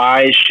her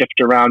eyes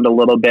shift around a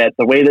little bit,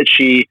 the way that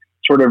she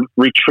sort of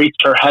retreats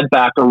her head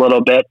back a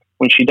little bit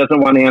when she doesn't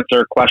want to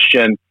answer a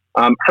question.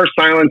 Her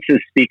silences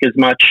speak as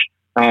much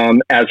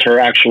as her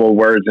actual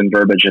words and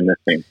verbiage in this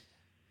scene.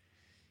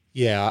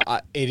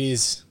 Yeah, it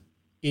is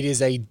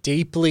a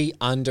deeply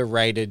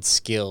underrated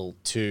skill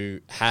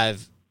to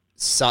have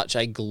such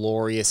a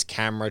glorious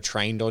camera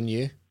trained on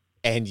you,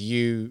 and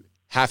you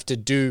have to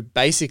do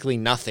basically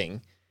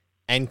nothing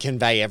and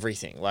convey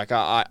everything. Like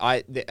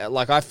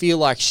I feel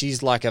like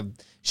she's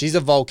a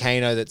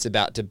volcano that's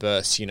about to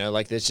burst,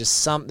 like there's just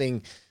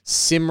something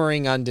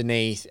simmering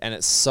underneath, and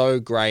it's so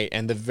great.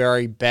 And the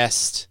very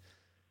best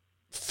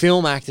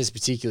film actors,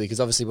 particularly, because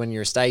obviously when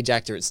you're a stage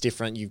actor, it's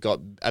different. You've got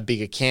a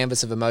bigger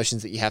canvas of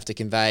emotions that you have to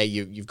convey.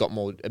 You've got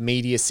more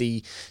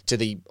immediacy to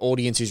the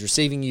audience who's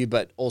receiving you,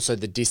 but also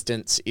the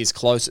distance is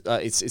close.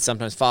 It's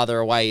sometimes farther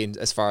away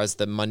as far as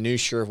the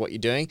minutiae of what you're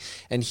doing.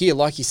 And here,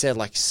 like you said,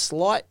 like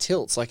slight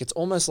tilts, like it's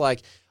almost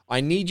like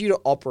I need you to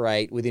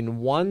operate within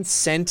 1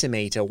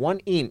 centimeter, 1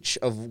 inch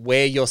of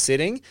where you're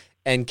sitting,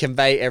 and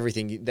convey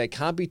everything. That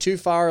can't be too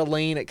far a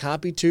lean. It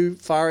can't be too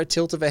far a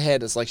tilt of her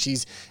head. It's like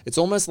it's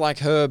almost like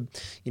her,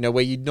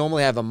 where you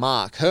normally have a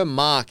mark. Her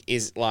mark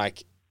is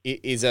like,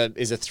 is a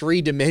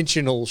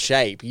 3-dimensional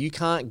shape. You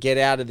can't get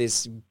out of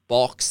this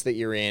box that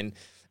you're in.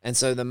 And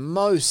so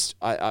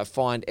I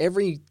find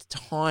every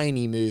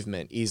tiny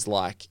movement is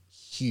like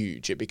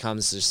huge. It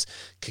becomes this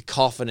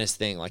cacophonous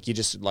thing. Like you're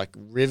just like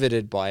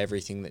riveted by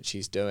everything that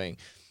she's doing.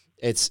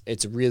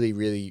 It's really,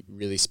 really,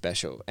 really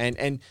special.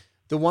 And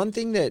the one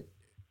thing that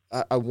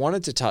I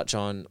wanted to touch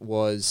on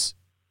was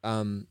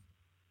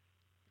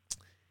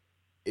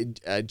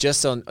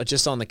just on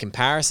the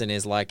comparison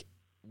is like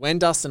when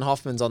Dustin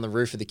Hoffman's on the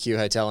roof of the Q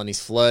Hotel and he's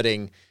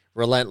flirting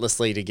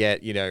relentlessly to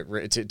get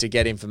to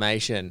get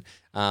information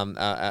out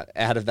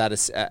of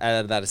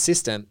that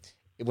assistant.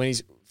 When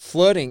he's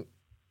flirting,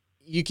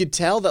 you could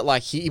tell that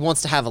like he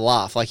wants to have a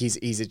laugh, like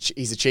he's a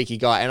cheeky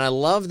guy. And I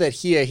love that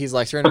here he's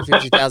like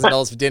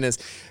 $350,000 for dinners,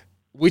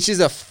 which is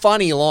a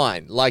funny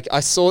line. Like I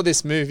saw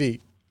this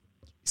movie.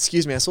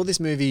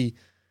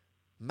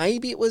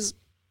 Maybe it was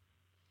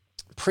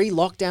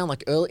pre-lockdown,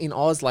 like early in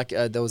Oz, like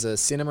there was a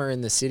cinema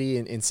in the city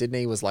in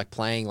Sydney was like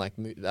playing like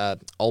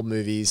old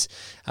movies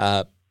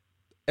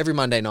every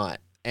Monday night.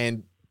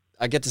 And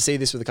I get to see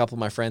this with a couple of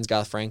my friends,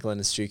 Garth Franklin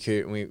and Stu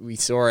Coote, and we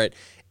saw it.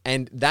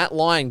 And that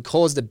line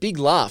caused a big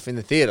laugh in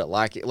the theater.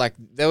 Like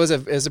there was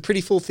a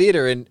pretty full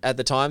theater at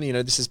the time,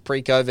 this is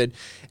pre-COVID,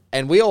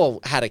 and we all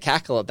had a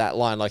cackle at that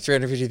line, like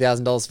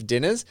 $350,000 for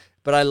dinners.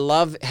 But I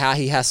love how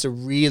he has to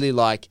really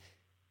like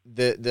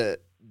the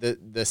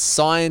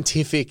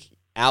scientific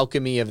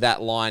alchemy of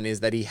that line is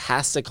that he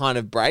has to kind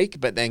of break,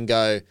 but then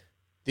go,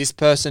 this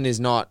person is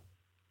not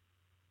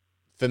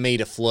for me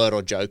to flirt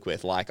or joke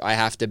with. Like I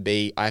have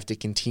to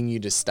continue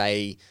to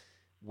stay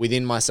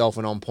within myself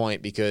and on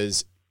point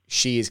because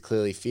she is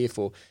clearly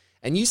fearful.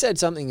 And you said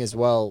something as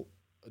well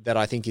that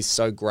I think is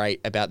so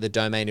great about the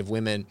domain of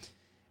women.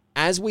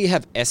 As we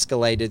have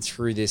escalated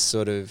through this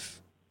sort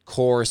of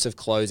chorus of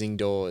closing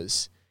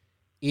doors,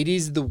 it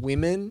is the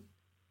women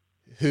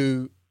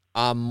who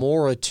are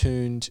more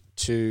attuned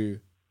to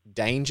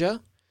danger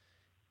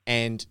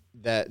and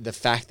the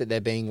fact that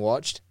they're being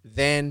watched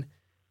than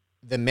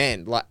the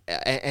men. Like,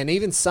 and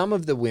even some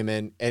of the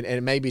women, and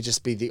it maybe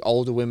just be the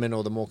older women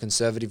or the more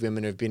conservative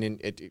women who've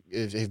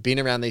been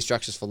around these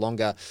structures for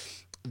longer.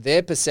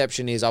 Their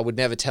perception is, I would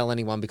never tell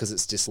anyone because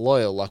it's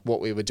disloyal. Like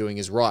what we were doing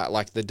is right.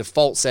 Like the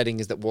default setting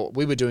is that what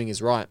we were doing is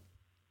right.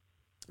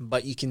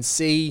 But you can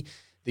see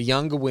the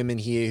younger women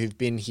here who've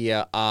been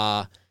here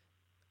are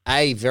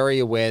very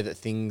aware that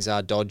things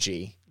are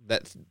dodgy,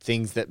 that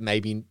things that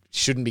maybe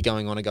shouldn't be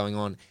going on are going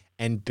on,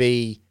 and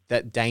B,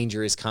 that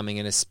danger is coming.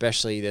 And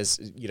especially there's,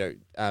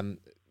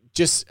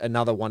 just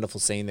another wonderful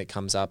scene that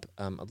comes up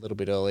a little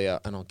bit earlier,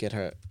 and I'll get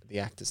the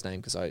actor's name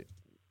because I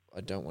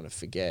don't want to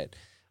forget.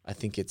 I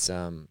think it's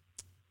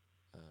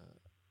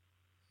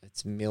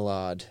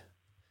Millard.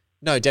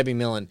 No, Debbie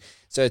Millen.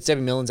 So it's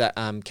Debbie Millen's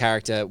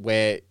character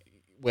where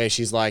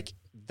she's like,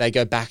 they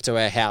go back to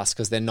her house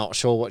because they're not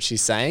sure what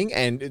she's saying.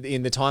 And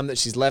in the time that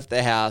she's left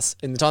the house,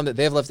 in the time that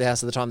they've left the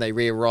house, at the time they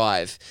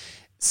re-arrive,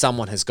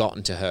 someone has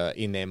gotten to her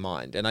in their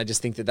mind. And I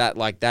just think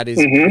that is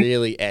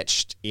really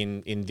etched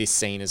in this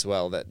scene as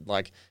well, that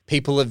like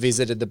people have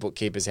visited the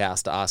bookkeeper's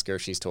house to ask her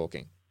if she's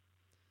talking.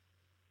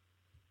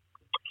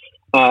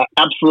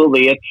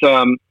 Absolutely. It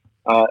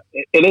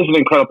is an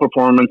incredible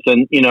performance.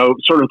 And,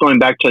 sort of going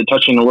back to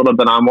touching a little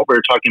bit on what we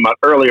were talking about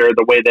earlier,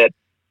 the way that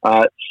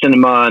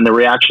cinema and the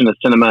reaction to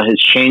cinema has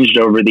changed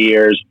over the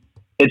years.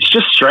 It's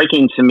just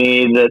striking to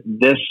me that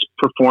this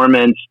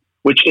performance,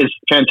 which is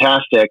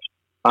fantastic,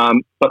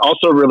 but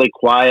also really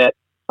quiet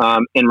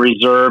and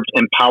reserved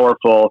and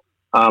powerful,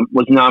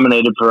 was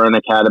nominated for an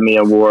Academy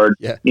Award.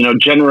 Yeah.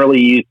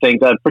 Generally you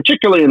think of,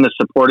 particularly in the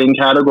supporting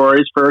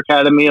categories for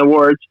Academy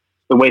Awards,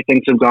 the way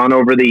things have gone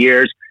over the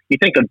years, you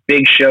think of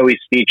big showy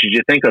speeches,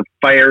 you think of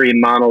fiery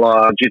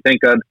monologues, you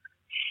think of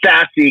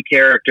sassy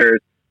characters.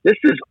 This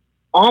is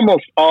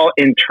almost all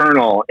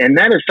internal, and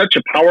that is such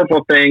a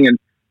powerful thing, and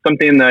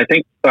something that I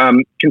think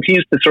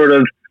continues to sort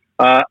of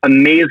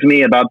amaze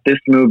me about this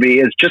movie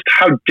is just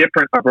how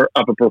different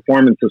of a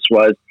performance this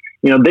was.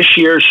 This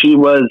year she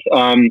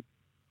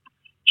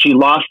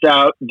lost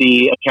out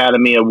the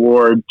Academy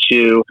Award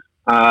to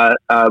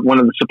one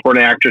of the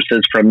supporting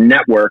actresses from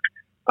Network,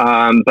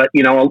 but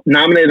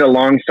nominated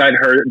alongside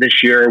her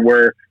this year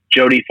were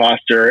Jodie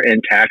Foster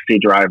in Taxi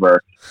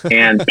Driver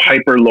and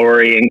Piper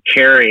Laurie and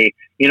Carrie,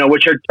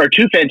 which are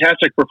two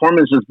fantastic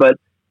performances, but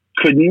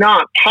could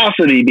not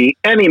possibly be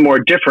any more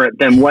different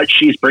than what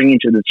she's bringing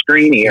to the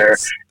screen here.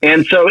 Yes.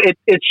 And so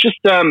it's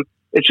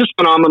just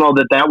phenomenal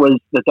that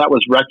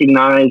was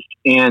recognized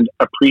and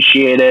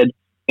appreciated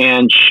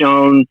and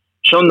shown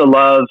the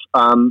love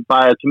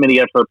by a committee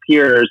of her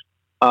peers,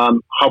 how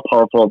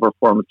powerful a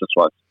performance this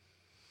was.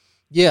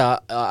 Yeah,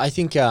 I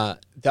think the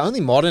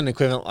only modern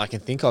equivalent I can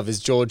think of is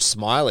George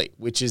Smiley,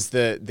 which is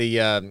the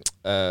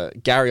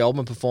Gary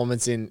Oldman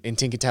performance in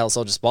Tinker Tailor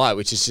Soldier Spy,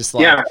 which is just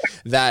like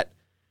that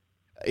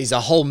is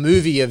a whole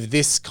movie of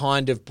this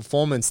kind of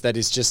performance that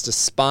is just a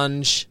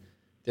sponge.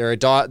 There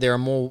are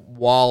more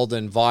wild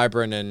and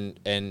vibrant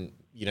and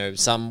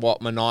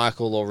somewhat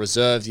maniacal or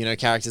reserved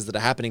characters that are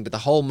happening, but the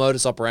whole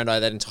modus operandi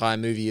of that entire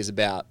movie is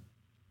about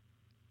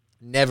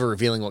never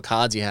revealing what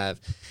cards you have.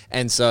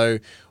 And so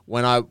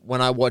when I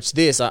watch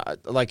this,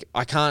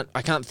 I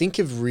can't think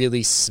of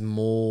really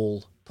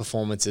small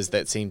performances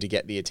that seem to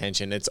get the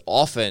attention. It's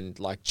often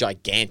like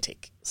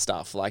gigantic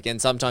stuff.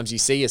 And sometimes you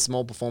see a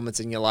small performance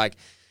and you're like,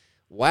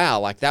 wow,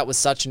 like that was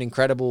such an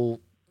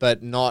incredible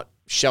but not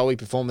showy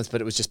performance, but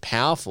it was just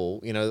powerful.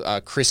 You know,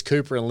 Chris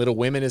Cooper in Little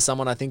Women is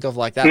someone I think of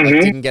like that,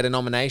 like didn't get a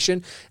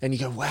nomination, and you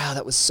go, wow,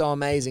 that was so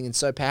amazing and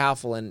so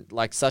powerful, and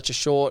like such a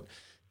short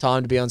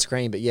time to be on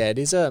screen. But yeah, it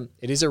is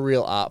a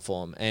real art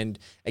form. And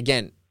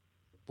again,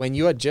 when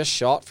you are just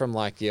shot from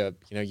like your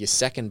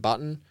second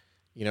button,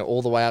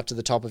 all the way up to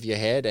the top of your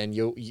head, and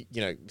you're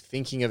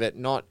thinking of it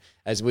not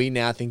as we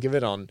now think of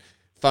it on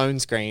phone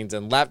screens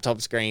and laptop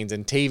screens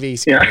and TV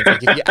screens. Yeah.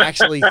 Like if you're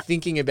actually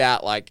thinking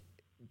about like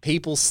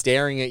people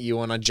staring at you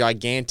on a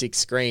gigantic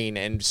screen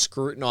and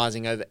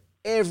scrutinizing over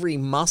every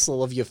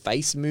muscle of your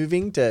face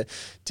moving to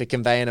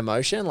convey an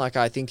emotion, like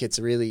I think it's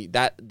really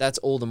that's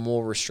all the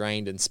more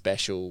restrained and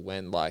special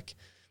when like,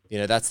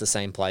 that's the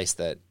same place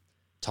that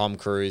Tom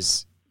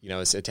Cruise,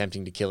 is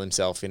attempting to kill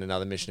himself in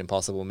another Mission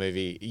Impossible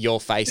movie. Your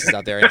face is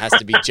up there. It has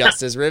to be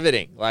just as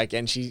riveting. Like,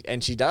 and she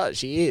does.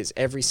 She is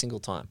every single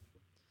time.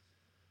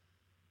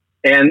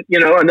 And,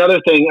 another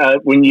thing,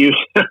 when you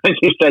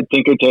said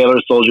Tinker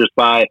Tailor Soldier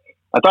Spy,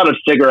 I thought of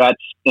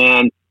cigarettes,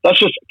 and that's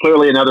just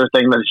clearly another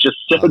thing that's just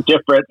so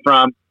different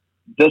from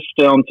this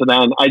film to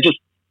then.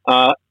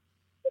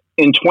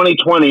 In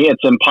 2020,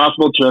 it's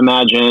impossible to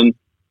imagine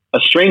a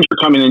stranger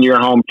coming into your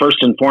home first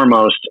and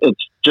foremost. It's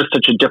just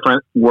such a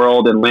different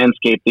world and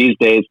landscape these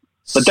days.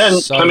 But then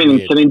So coming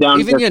weird. and sitting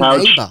down Even on your your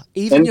couch neighbor.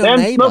 Even and your then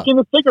neighbor. smoking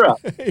a cigarette.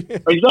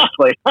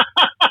 Exactly.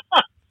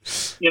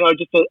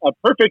 Just a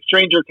perfect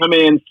stranger coming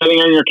in, sitting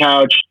on your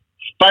couch,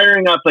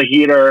 firing up a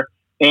heater,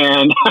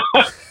 and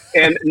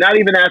and not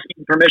even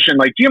asking permission.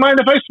 Like, do you mind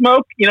if I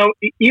smoke?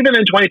 Even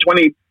in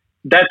 2020,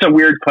 that's a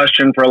weird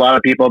question for a lot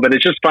of people, but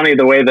it's just funny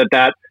the way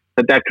that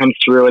comes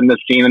through in this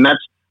scene. And that's,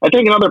 I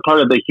think, another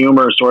part of the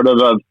humor sort of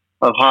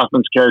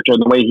Hoffman's character,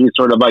 the way he's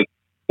sort of like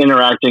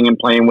interacting and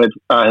playing with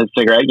his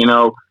cigarette.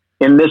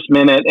 In this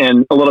minute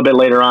and a little bit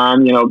later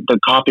on, the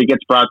coffee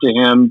gets brought to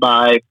him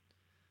by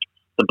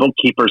the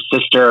bookkeeper's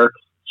sister.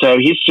 So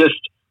it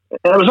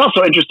was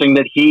also interesting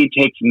that he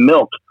takes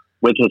milk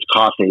with his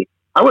coffee.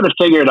 I would have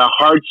figured a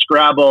hard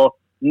scrabble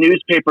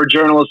newspaper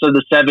journalist of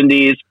the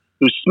 70s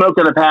who's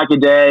smoking a pack a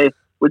day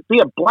would be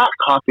a black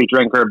coffee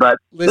drinker, but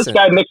this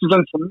guy mixes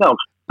in some milk.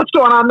 What's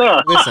going on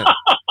there? Listen,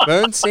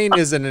 Bernstein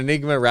is an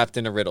enigma wrapped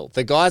in a riddle.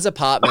 The guy's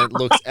apartment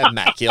looks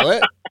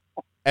immaculate.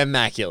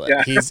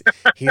 Yeah.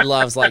 He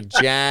loves like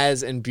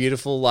jazz and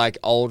beautiful like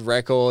old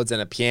records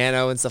and a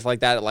piano and stuff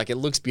like that. Like it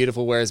looks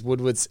beautiful, whereas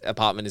Woodward's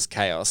apartment is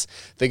chaos.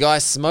 The guy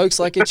smokes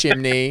like a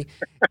chimney.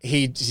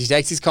 He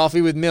takes his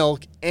coffee with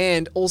milk,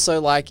 and also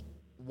like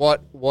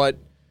what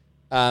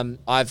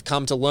I've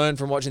come to learn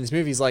from watching this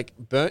movie is like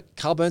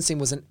Carl Bernstein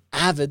was an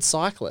avid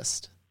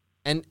cyclist,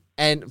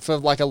 and for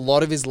like a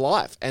lot of his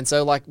life. And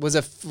so like was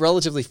a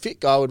relatively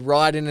fit guy, would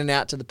ride in and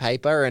out to the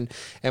paper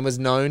and was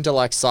known to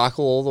like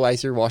cycle all the way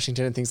through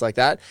Washington and things like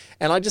that.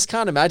 And I just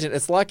can't imagine.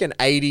 It's like an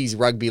 80s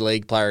rugby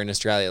league player in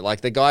Australia. Like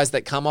the guys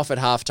that come off at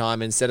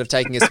halftime, instead of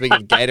taking a swig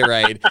of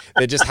Gatorade,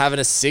 they're just having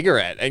a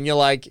cigarette. And you're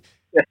like,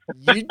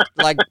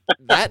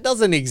 that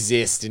doesn't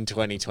exist in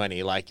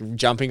 2020. Like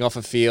jumping off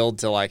a field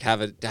to like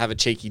have a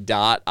cheeky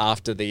dart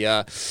after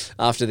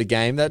the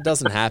game. That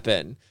doesn't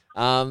happen.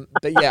 But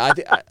yeah,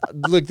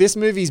 look, this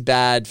movie's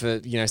bad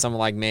for, someone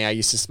like me. I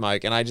used to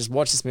smoke, and I just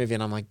watched this movie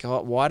and I'm like,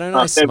 God, why don't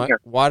I smoke?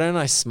 Why don't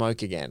I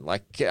smoke again?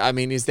 Like, I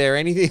mean, is there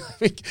anything,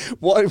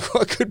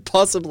 what could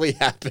possibly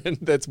happen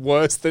that's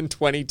worse than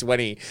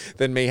 2020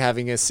 than me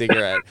having a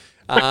cigarette?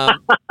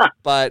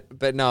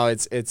 But no,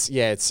 it's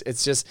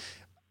just,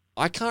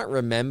 I can't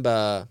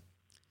remember,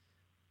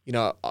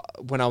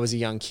 when I was a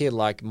young kid,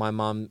 like my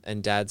mum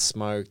and dad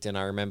smoked, and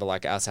I remember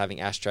like us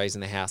having ashtrays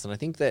in the house. And I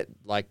think that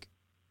like,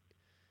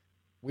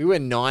 we were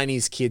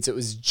 90s kids. It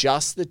was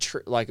just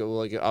I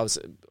was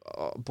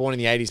born in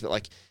the 80s, but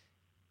like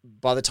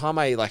by the time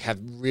I like have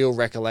real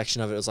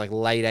recollection of it, it was like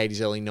late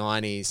 80s, early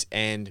 90s.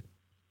 And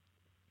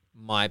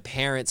my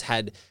parents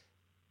had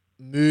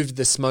moved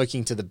the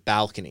smoking to the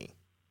balcony.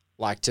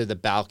 Like to the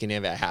balcony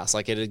of our house.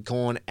 Like it had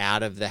gone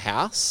out of the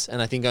house.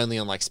 And I think only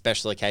on like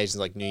special occasions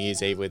like New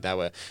Year's Eve where they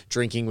were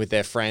drinking with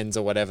their friends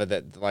or whatever,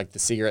 that like the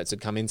cigarettes would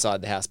come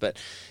inside the house. But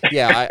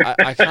yeah,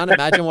 I can't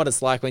imagine what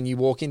it's like when you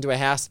walk into a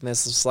house and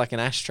there's just like an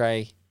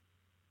ashtray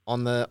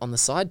on the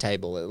side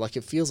table. Like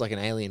it feels like an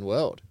alien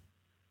world.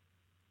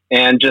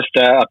 And just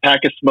a pack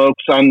of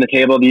smokes on the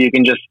table that you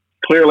can just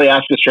clearly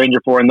ask a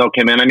stranger for and they'll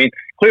come in. I mean,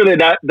 clearly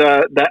that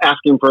the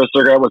asking for a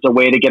cigarette was a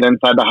way to get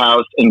inside the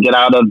house and get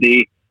out of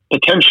the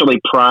potentially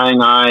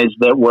prying eyes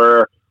that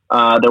were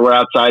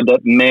outside that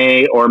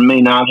may or may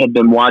not have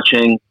been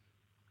watching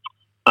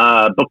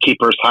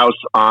bookkeeper's house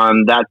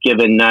on that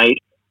given night.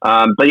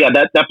 But yeah,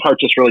 that part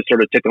just really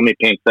sort of tickled me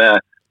pink,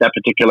 that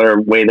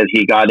particular way that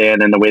he got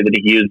in and the way that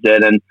he used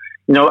it. And,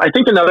 I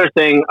think another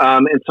thing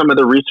in some of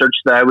the research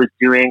that I was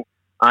doing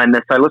on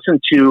this, I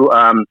listened to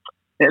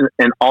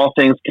in All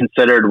Things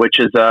Considered, which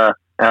is a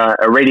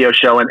radio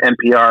show in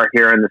NPR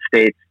here in the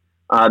States.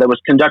 That was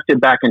conducted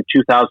back in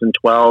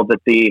 2012 at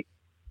the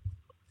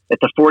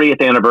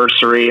 40th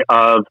anniversary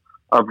of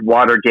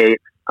Watergate,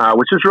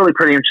 which was really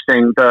pretty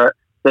interesting.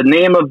 The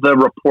name of the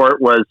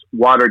report was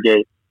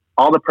Watergate,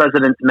 All the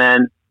President's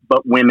Men,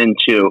 but women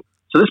too.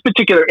 So this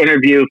particular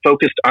interview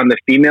focused on the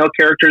female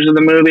characters of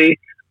the movie,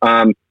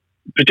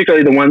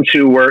 particularly the ones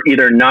who were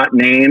either not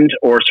named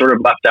or sort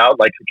of left out,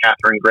 like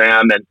Katharine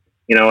Graham, and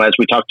as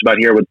we talked about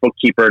here with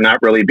Bookkeeper not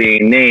really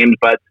being named.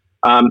 But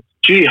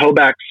Judy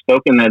Hoback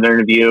spoke in that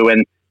interview,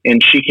 and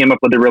she came up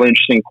with a really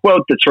interesting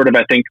quote that sort of,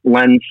 I think,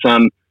 lends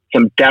some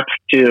depth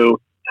to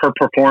her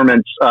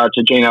performance,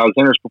 to Jane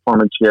Alexander's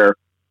performance here.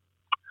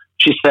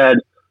 She said,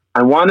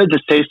 "I wanted to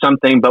say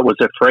something, but was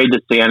afraid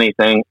to say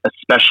anything,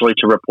 especially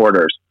to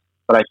reporters.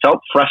 But I felt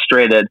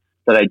frustrated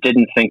that I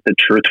didn't think the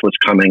truth was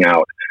coming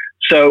out."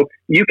 So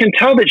you can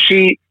tell that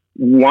she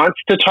wants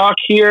to talk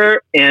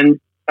here. And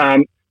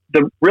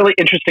the really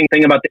interesting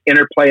thing about the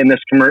interplay in this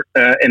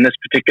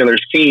particular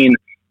scene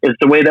is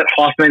the way that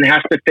Hoffman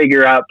has to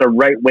figure out the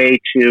right way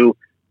to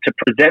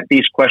present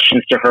these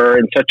questions to her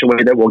in such a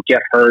way that will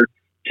get her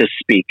to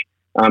speak.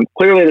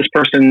 Clearly, this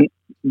person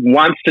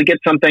wants to get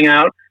something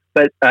out,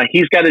 but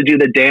he's got to do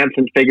the dance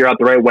and figure out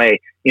the right way.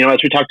 As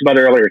we talked about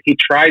earlier, he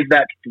tries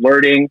that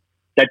flirting.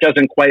 That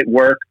doesn't quite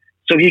work.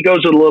 So he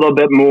goes a little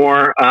bit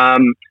more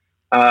of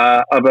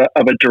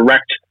a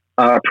direct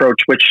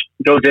approach, which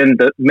goes in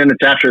the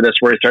minutes after this,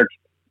 where he starts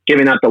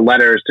giving out the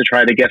letters to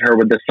try to get her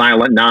with the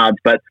silent nods.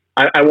 But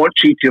I won't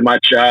cheat too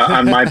much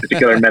on my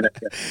particular minute.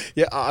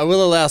 Yeah, I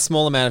will allow a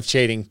small amount of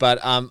cheating, but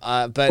no,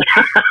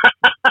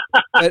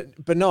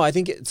 I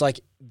think it's like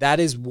that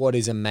is what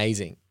is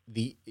amazing.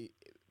 The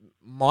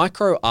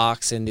micro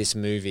arcs in this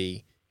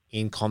movie,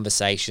 in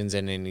conversations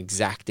and in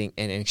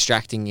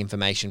extracting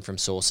information from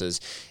sources,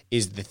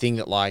 is the thing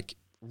that like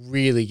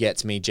really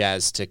gets me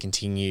jazzed to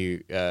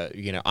continue,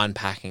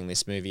 unpacking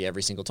this movie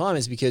every single time,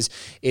 is because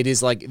it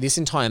is like this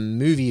entire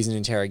movie is an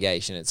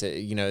interrogation.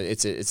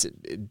 It's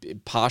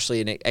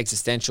partially an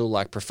existential,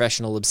 like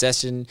professional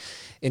obsession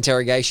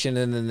interrogation,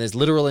 and then there's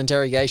literal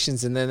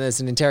interrogations, and then there's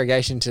an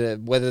interrogation to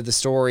whether the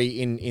story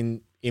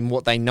in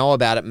what they know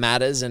about it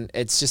matters, and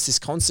it's just this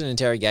constant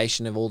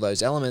interrogation of all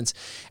those elements.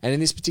 And in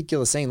this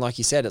particular scene, like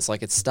you said, it's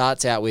like it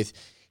starts out with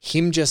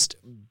him just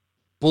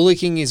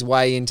bullocking his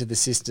way into the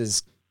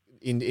sisters,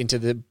 into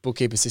the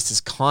bookkeeper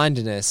sister's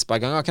kindness by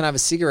going, "I can have a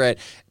cigarette,"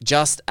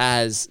 just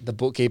as the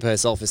bookkeeper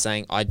herself is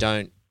saying, "I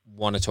don't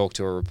want to talk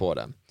to a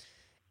reporter."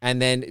 And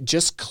then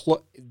just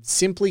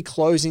simply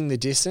closing the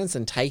distance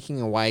and taking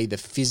away the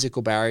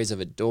physical barriers of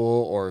a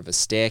door or of a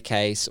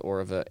staircase or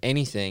of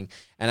anything,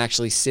 and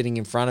actually sitting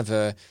in front of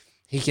her,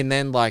 he can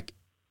then like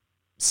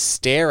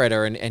stare at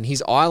her, and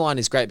his eye line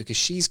is great because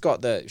she's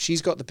got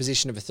the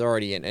position of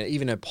authority and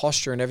even her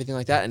posture and everything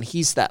like that, and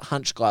he's that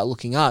hunched guy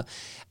looking up,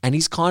 and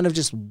he's kind of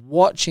just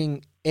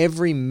watching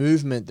every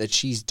movement that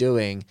she's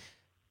doing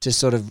to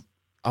sort of,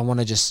 I want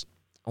to just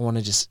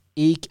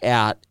eke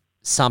out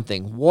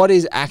something. What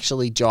is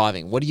actually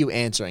jiving? What are you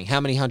answering? How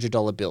many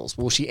 $100 bills?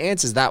 Well, she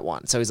answers that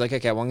one. So he's like,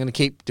 okay, well, I'm going to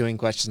keep doing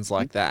questions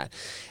like that.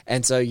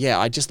 And so, yeah,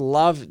 I just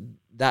love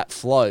that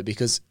flow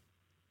because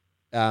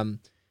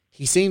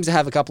he seems to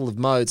have a couple of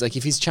modes. Like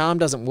if his charm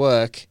doesn't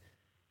work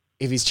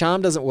and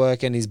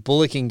his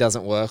bullocking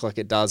doesn't work like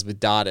it does with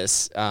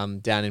Dardis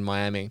down in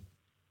Miami,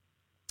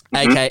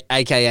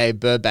 AKA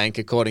Burbank,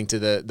 according to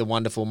the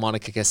wonderful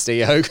Monica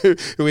Castillo,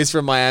 who is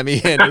from Miami,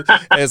 and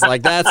it's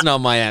like, that's not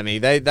Miami,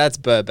 that's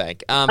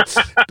Burbank. But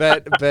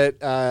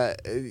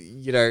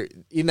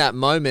in that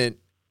moment,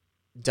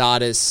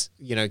 Dardis,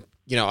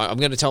 I'm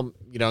going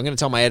to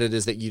tell my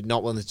editors that you're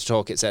not willing to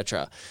talk,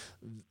 etc.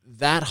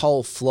 That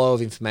whole flow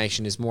of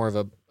information is more of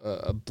a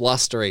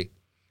blustery,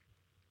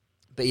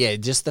 but yeah,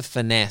 just the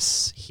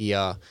finesse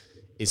here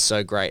is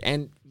so great,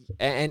 and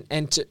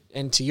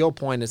to your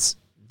point, it's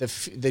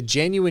the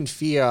genuine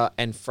fear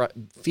and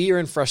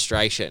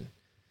frustration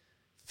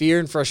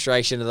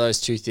of those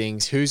two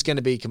things. Who's going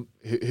to be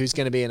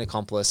an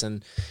accomplice,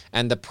 and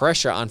the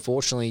pressure,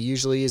 unfortunately,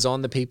 usually is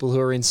on the people who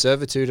are in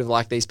servitude of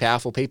like these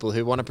powerful people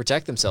who want to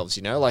protect themselves.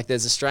 Like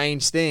there's a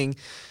strange thing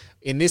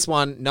in this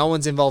one. No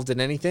one's involved in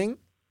anything,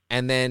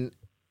 and then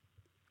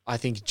I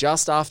think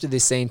just after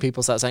this scene,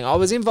 people start saying, "I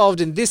was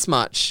involved in this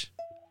much,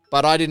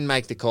 but I didn't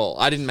make the call.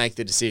 I didn't make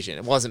the decision.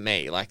 It wasn't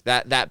me. Like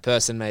that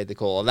person made the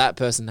call, or that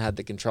person had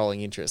the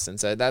controlling interest." And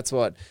so that's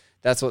what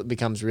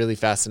becomes really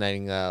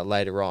fascinating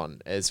later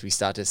on as we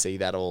start to see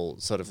that all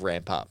sort of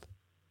ramp up.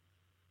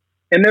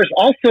 And there's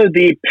also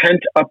the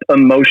pent up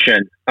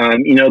emotion,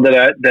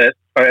 that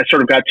I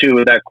sort of got to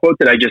with that quote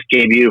that I just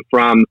gave you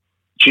from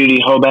Judy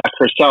Hoback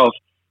herself.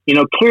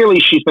 Clearly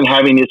she's been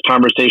having these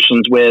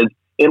conversations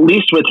at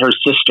least with her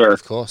sister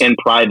in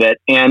private,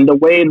 and the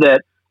way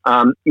that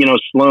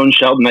Sloane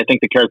Shelton, I think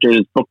the character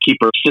is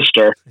bookkeeper's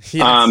sister,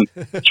 yes.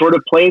 Sort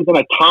of plays an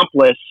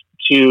accomplice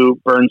to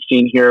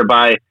Bernstein here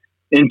by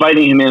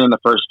inviting him in the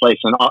first place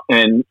and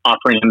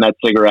offering him that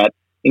cigarette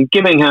and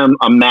giving him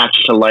a match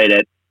to light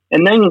it,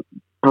 and then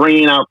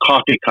bringing out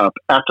coffee cup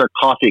after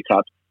coffee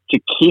cup to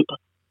keep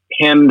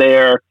him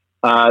there,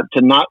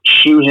 to not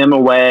shoo him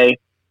away,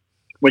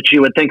 which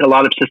you would think a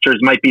lot of sisters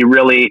might be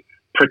really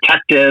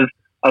protective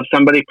of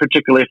somebody,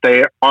 particularly if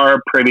they are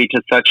privy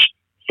to such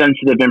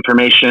sensitive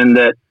information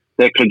that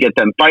could get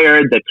them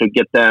fired, that could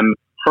get them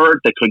hurt,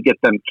 that could get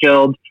them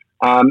killed.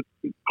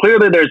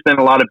 Clearly, there's been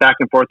a lot of back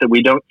and forth that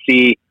we don't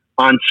see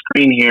on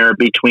screen here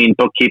between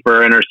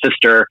Bookkeeper and her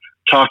sister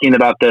talking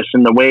about this,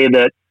 and the way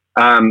that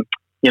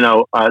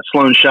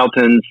Sloan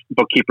Shelton's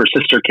Bookkeeper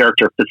sister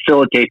character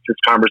facilitates this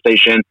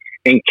conversation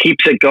and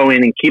keeps it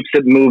going and keeps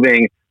it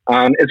moving.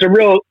 It's a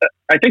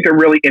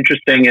really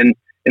interesting and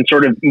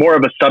sort of more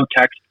of a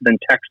subtext than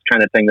text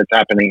kind of thing that's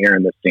happening here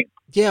in this scene.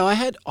 Yeah,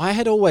 I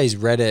had always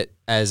read it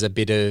as a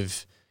bit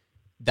of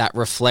that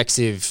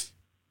reflexive,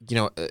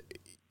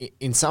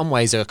 in some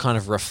ways a kind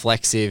of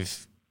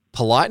reflexive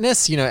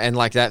politeness, and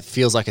like that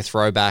feels like a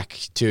throwback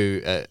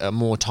to a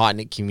more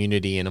tight-knit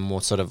community and a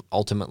more sort of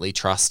ultimately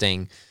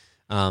trusting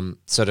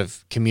sort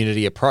of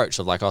community approach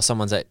of like, oh,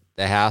 someone's at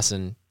their house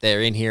and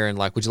they're in here and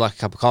like, would you like a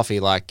cup of coffee?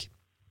 Like,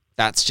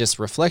 that's just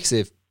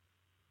reflexive.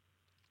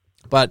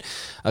 But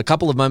a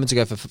couple of moments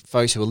ago, for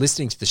folks who are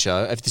listening to the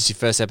show, if this is your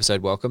first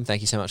episode, welcome.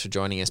 Thank you so much for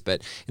joining us.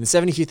 But in the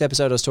 75th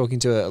episode, I was talking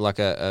to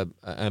an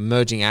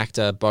emerging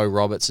actor, Bo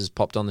Roberts, has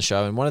popped on the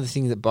show. And one of the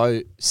things that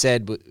Bo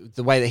said,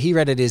 the way that he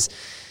read it is,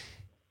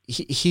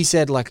 he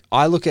said, like,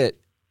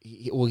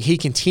 he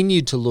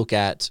continued to look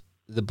at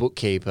the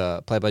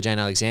Bookkeeper, played by Jane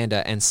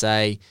Alexander, and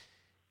say,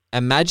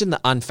 imagine the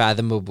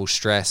unfathomable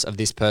stress of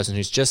this person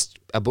who's just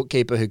a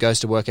bookkeeper who goes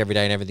to work every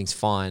day and everything's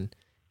fine.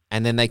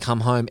 And then they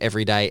come home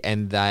every day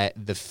and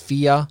the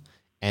fear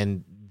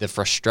and the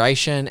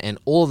frustration and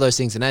all of those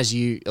things. And as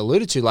you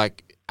alluded to,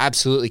 like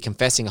absolutely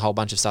confessing a whole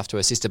bunch of stuff to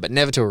her sister, but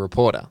never to a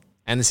reporter.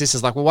 And the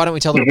sister's like, well, why don't we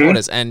tell the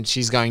reporters? And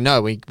she's going,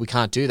 no, we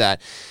can't do that.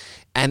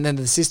 And then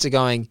the sister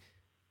going,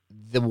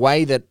 the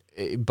way that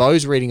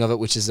Bo's reading of it,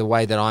 which is the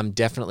way that I'm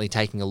definitely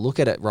taking a look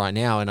at it right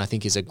now, and I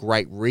think is a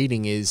great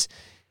reading, is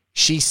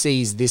she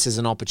sees this as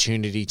an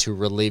opportunity to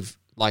relive,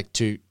 like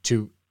to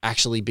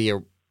actually be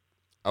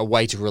a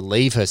way to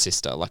relieve her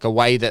sister, like a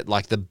way that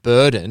like the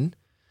burden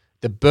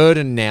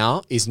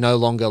now is no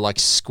longer like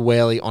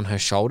squarely on her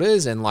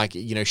shoulders, and like,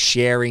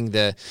 sharing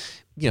it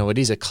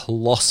is a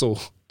colossal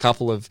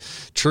couple of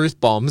truth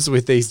bombs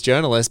with these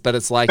journalists, but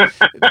it's like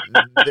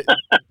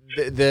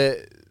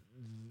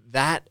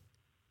that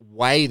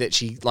way that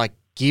she like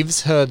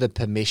gives her the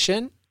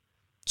permission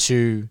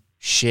to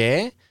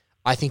share,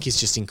 I think is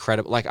just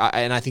incredible. Like,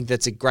 I think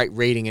that's a great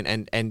reading,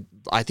 and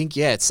I think,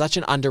 yeah, it's such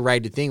an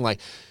underrated thing. Like,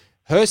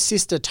 her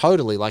sister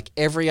totally, like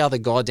every other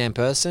goddamn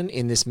person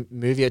in this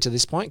movie to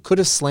this point, could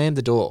have slammed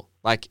the door.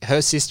 Like,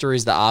 her sister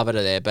is the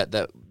arbiter there, but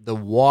the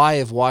why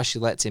of why she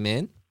lets him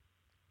in,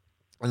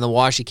 and the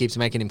why she keeps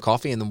making him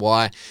coffee, and the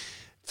why,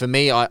 for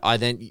me, I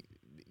then,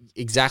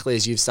 exactly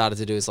as you've started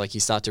to do, is like you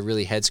start to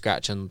really head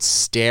scratch and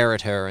stare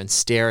at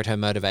her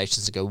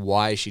motivations and go,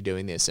 why is she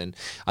doing this? And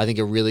I think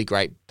a really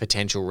great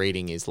potential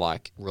reading is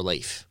like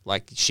relief.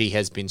 Like, she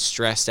has been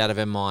stressed out of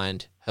her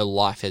mind. Her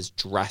life has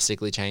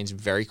drastically changed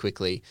very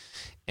quickly,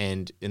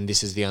 and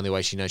this is the only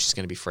way she knows she's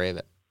going to be free of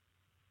it.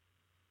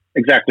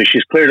 Exactly.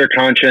 She's cleared her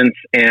conscience,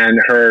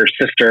 and her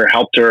sister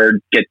helped her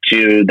get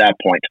to that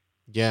point.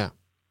 Yeah.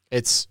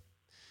 It's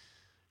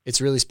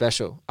really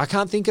special. I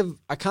can't think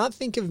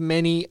of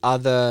many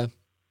other,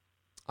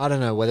 I don't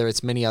know whether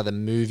it's many other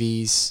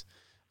movies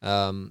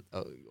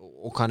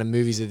or kind of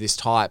movies of this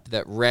type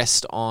that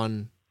rest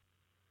on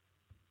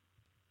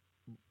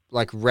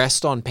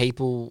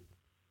people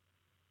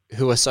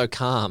who are so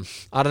calm.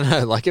 I don't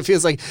know. Like, it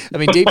feels like, I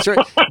mean, Deep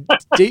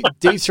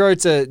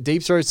Throat's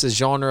a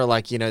genre,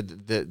 like,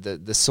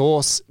 the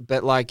Source,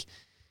 but like,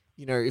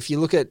 if you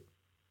look at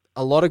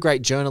a lot of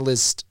great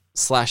journalism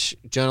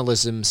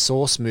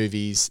Source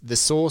movies, the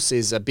Source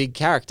is a big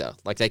character.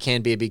 Like, they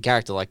can be a big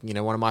character. Like,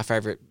 one of my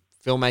favorite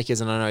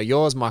filmmakers, and I know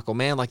yours, Michael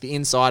Mann, like The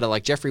Insider,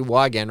 like Jeffrey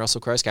Wigand, Russell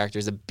Crowe's character,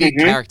 is a big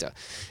character.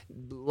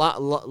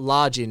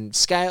 Large in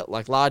scale,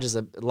 like larger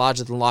than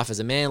life as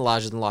a man,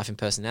 larger than life in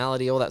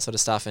personality, all that sort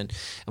of stuff. And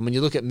when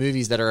you look at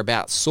movies that are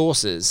about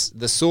sources,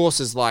 the source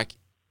is like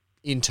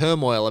in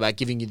turmoil about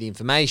giving you the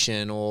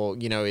information, or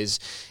is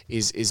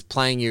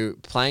playing you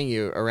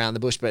around the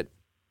bush. But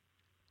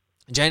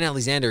Jane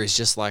Alexander is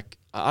just like,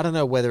 I don't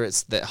know whether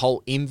it's the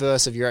whole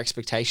inverse of your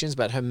expectations,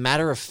 but her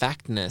matter of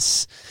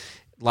factness,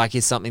 like,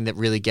 is something that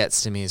really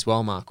gets to me as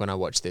well, Mark. When I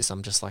watch this,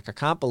 I'm just like, I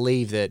can't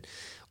believe that.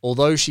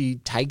 Although she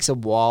takes a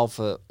while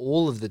for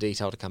all of the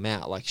detail to come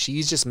out, like,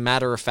 she's just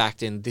matter of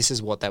fact in this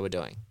is what they were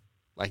doing.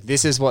 Like,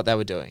 this is what they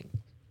were doing.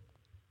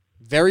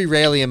 Very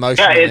rarely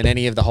emotional in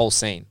any of the whole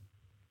scene.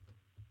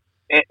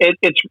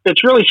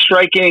 It's really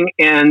striking,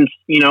 and,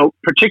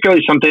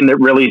 particularly something that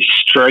really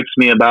strikes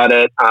me about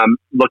it,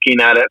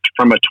 looking at it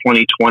from a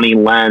 2020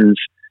 lens,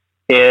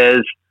 is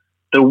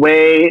the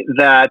way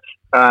that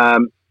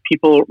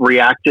people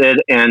reacted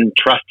and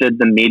trusted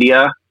the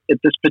media at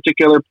this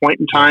particular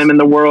point in time in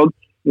the world.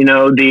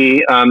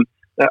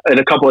 At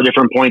a couple of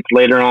different points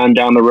later on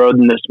down the road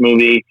in this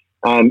movie,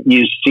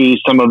 you see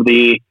some of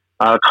the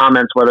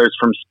comments, whether it's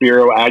from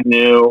Spiro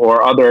Agnew or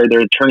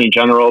the attorney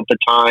general at the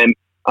time,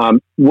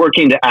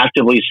 working to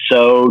actively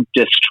sow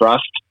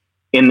distrust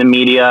in the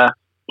media,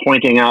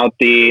 pointing out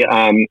the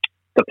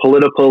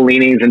political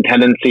leanings and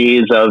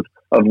tendencies of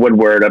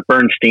Woodward, of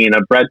Bernstein,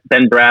 of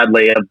Ben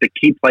Bradley, of the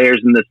key players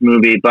in this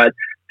movie. But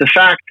the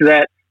fact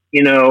that,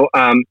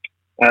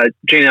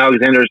 Jane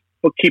Alexander's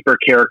bookkeeper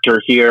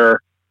character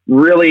here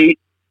really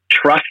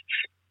trusts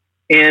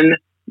in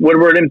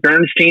Woodward and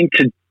Bernstein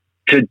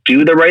to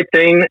do the right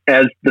thing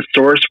as the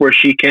source where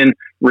she can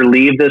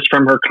relieve this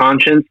from her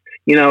conscience.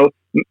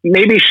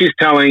 Maybe she's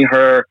telling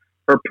her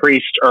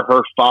priest or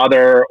her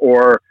father,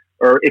 or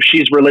if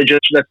she's religious,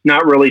 that's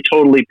not really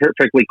totally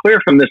perfectly clear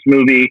from this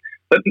movie,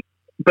 but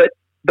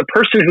the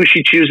person who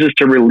she chooses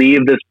to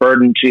relieve this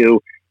burden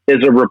to is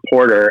a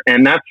reporter.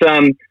 And that's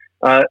something,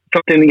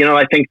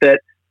 I think that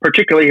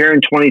particularly here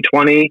in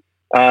 2020,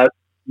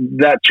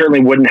 that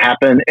certainly wouldn't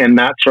happen in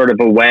that sort of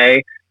a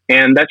way.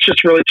 And that's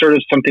just really sort of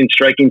something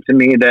striking to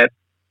me, that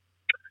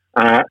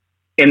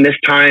in this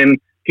time,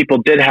 people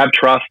did have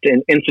trust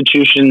in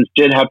institutions,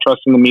 did have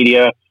trust in the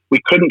media. We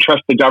couldn't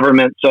trust the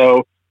government.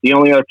 So the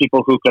only other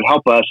people who could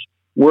help us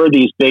were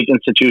these big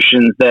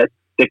institutions that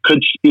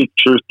could speak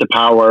truth to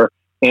power.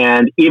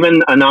 And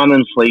even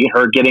anonymously,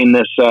 her getting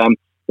this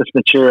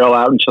material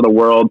out into the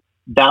world,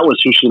 that was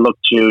who she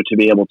looked to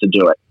be able to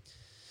do it.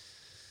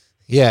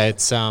 Yeah,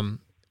 it's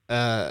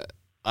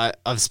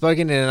I've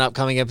spoken in an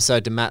upcoming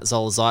episode to Matt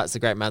Zoller Seitz, the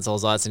great Matt Zoller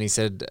Seitz, and he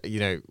said,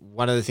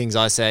 one of the things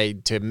I say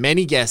to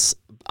many guests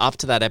up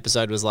to that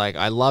episode was like,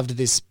 I loved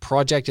this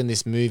project and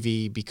this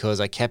movie because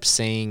I kept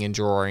seeing and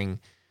drawing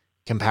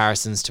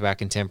comparisons to our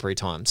contemporary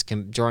times,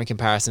 drawing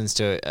comparisons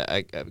to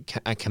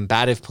a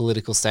combative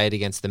political state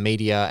against the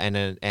media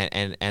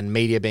and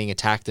media being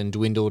attacked and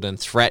dwindled and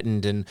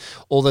threatened and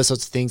all those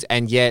sorts of things.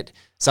 And yet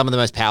some of the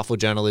most powerful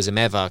journalism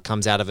ever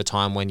comes out of a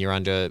time when you're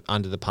under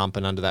the pump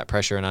and under that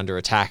pressure and under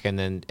attack. And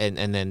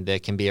then there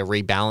can be a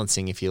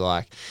rebalancing, if you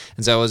like.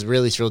 And so I was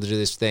really thrilled to do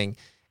this thing.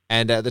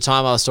 And at the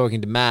time I was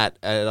talking to Matt,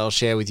 and I'll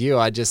share with you,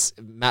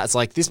 Matt's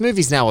like, this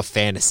movie's now a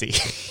fantasy.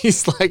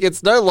 He's like,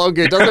 it's no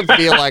longer, it doesn't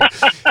feel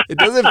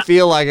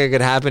like it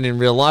could happen in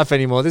real life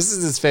anymore. This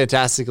is as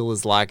fantastical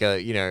as like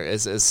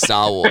as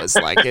Star Wars.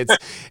 Like it's,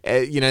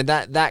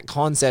 that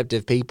concept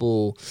of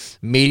people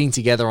meeting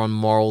together on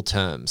moral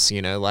terms,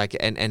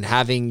 and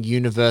having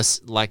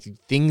universe, like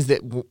things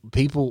that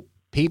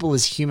people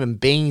as human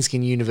beings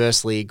can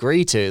universally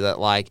agree to, that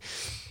like,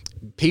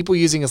 people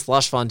using a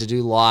slush fund to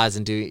do lies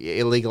and do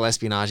illegal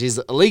espionage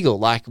is illegal.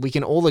 Like, we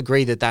can all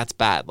agree that that's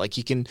bad. Like,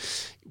 you can,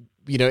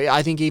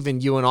 I think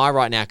even you and I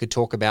right now could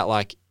talk about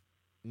like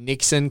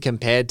Nixon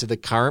compared to the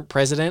current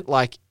president.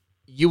 Like,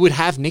 you would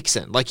have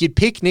Nixon. Like, you'd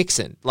pick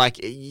Nixon.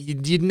 Like,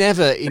 you'd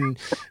never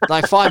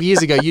like 5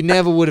 years ago, you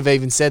never would have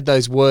even said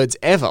those words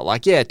ever.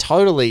 Like, yeah,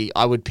 totally,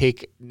 I would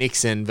pick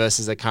Nixon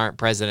versus a current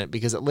president,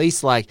 because at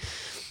least like,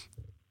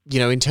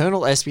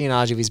 internal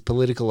espionage of his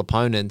political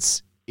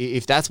opponents,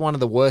 if that's one of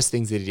the worst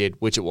things that he did,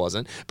 which it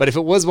wasn't, but if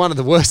it was one of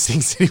the worst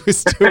things that he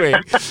was doing,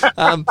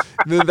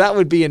 that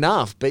would be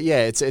enough. But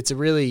yeah,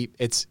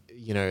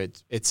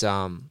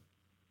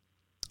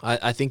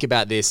 I think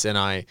about this, and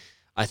I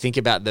think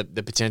about the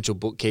potential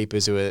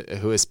bookkeepers who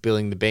are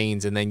spilling the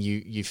beans, and then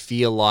you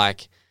feel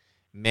like,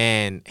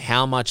 man,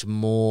 how much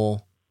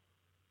more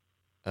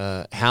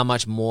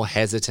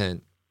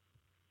hesitant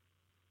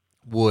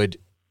would,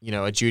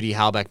 a Judy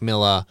Halbach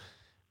Miller,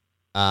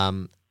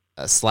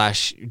 /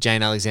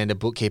 Jane Alexander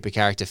bookkeeper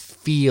character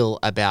feel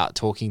about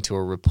talking to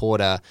a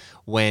reporter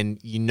when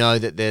you know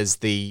that there's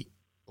the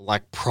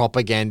like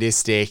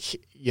propagandistic,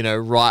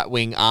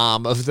 right-wing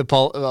arm of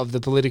the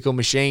political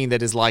machine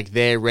that is like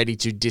there ready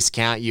to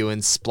discount you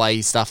and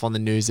splay stuff on the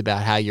news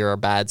about how you're a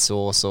bad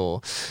source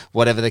or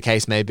whatever the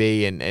case may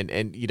be. And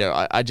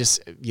I just,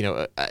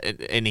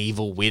 an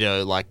evil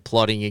widow like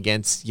plotting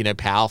against,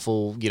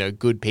 powerful,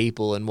 good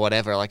people and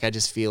whatever. Like, I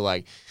just feel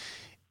like,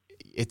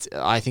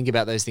 I think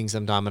about those things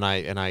sometime, and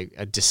I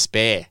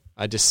despair.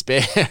 I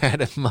despair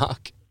at a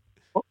mark.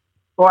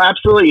 Well,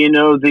 absolutely.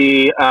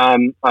 The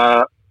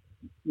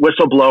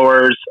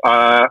whistleblowers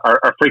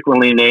are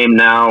frequently named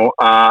now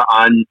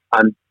on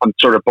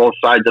sort of both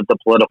sides of the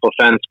political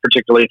fence,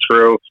 particularly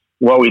through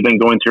what we've been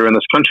going through in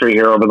this country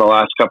here over the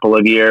last couple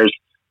of years.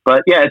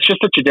 But yeah, it's just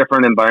such a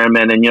different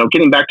environment. And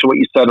getting back to what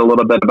you said a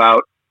little bit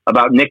about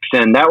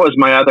Nixon, that was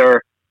my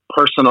other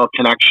personal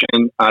connection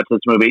to this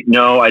movie.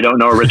 No, I don't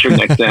know Richard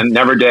Nixon.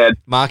 Never did.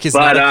 Mark is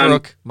not a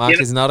crook.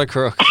 Mark is not a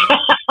crook.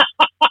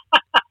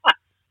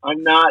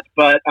 I'm not,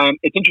 but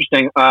it's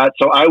interesting.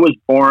 So I was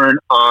born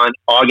on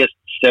August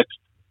 6th,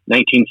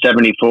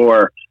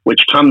 1974,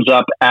 which comes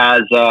up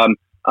as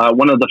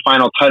one of the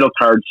final title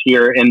cards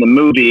here in the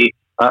movie.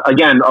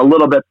 Again, a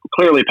little bit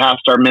clearly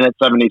past our minute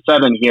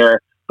 77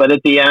 here, but at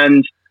the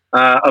end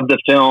of the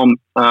film,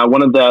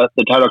 one of the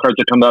title cards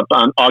that comes up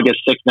on August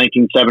 6th,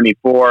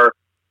 1974,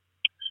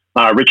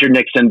 Richard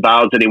Nixon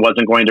vows that he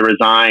wasn't going to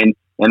resign,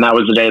 and that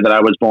was the day that I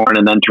was born,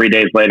 and then 3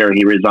 days later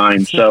he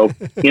resigned. So,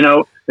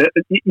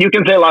 you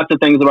can say lots of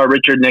things about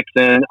Richard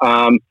Nixon.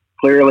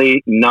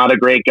 Clearly not a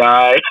great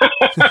guy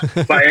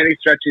by any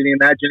stretch of the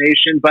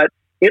imagination, but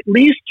at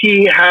least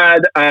he had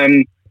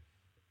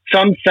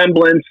some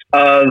semblance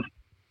of,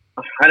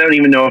 I don't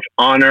even know if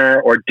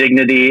honor or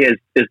dignity is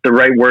the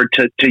right word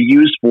to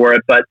use for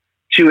it, but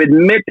to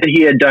admit that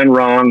he had done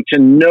wrong, to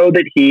know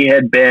that he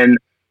had been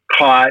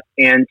caught,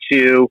 and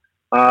to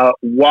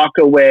walk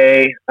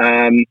away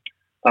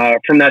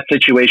from that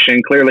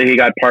situation. Clearly, he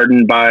got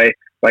pardoned by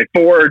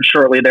Ford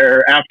shortly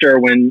thereafter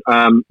when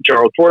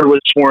Gerald Ford was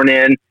sworn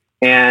in,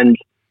 and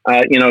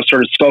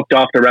sort of smoked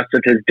off the rest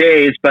of his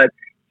days. But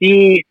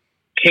he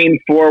came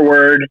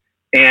forward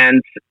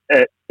and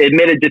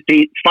admitted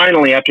defeat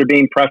finally after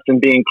being pressed and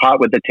being caught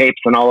with the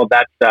tapes and all of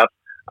that stuff.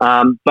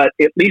 But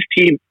at least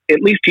he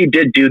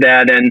did do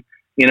that. And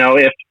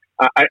if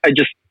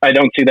I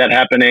don't see that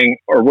happening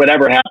or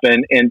whatever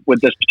happened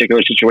with this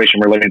particular situation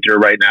we're living through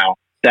right now.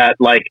 That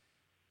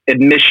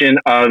admission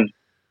of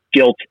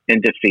guilt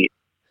and defeat.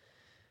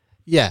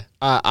 Yeah,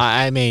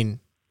 I mean,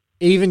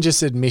 even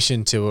just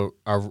admission to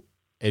a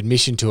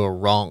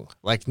wrong,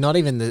 not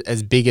even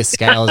as big a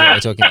scale as what we're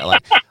talking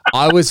about.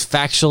 I was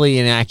factually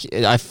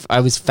inaccurate. I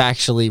was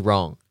factually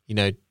wrong.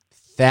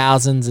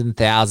 Thousands and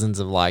thousands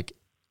of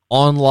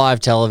on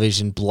live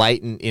television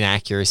blatant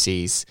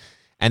inaccuracies,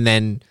 and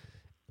then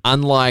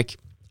unlike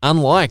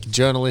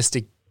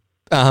journalistic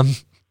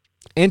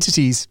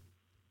entities,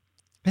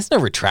 there's no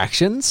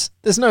retractions.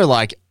 There's no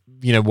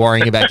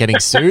worrying about getting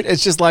sued.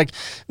 It's just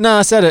no,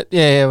 I said it.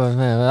 Yeah,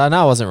 I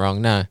know I wasn't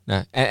wrong. No.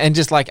 And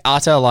just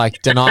utter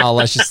denial.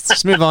 Let's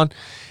just move on.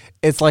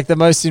 It's the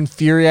most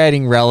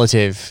infuriating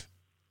relative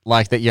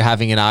that you're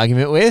having an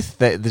argument with,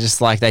 that they're just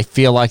they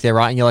feel like they're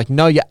right, and you're like,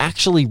 no, you're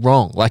actually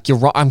wrong. You're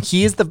wrong.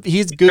 Here's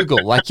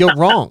Google. You're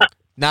wrong.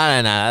 No,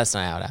 that's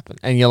not how it happened.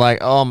 And you're like,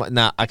 oh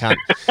no, I can't.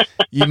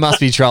 You must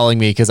be trolling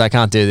me because I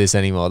can't do this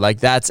anymore.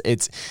 That's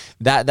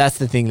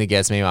the thing that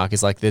gets me, Mark.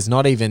 Is there's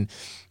not even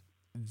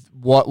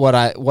what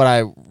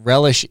I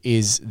relish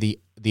is the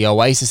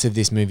oasis of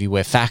this movie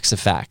where facts are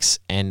facts,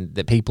 and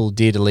that people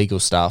did illegal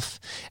stuff,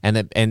 and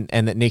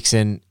that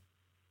Nixon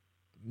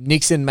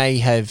may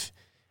have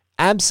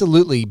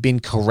absolutely been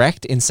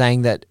correct in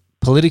saying that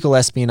political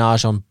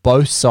espionage on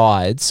both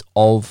sides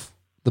of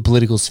the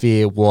political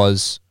sphere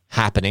was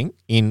happening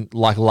in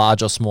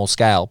large or small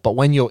scale. But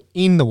when you're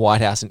in the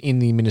White House and in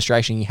the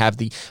administration, you have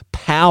the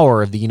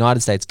power of the United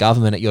States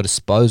government at your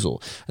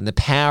disposal and the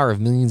power of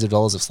millions of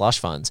dollars of slush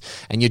funds,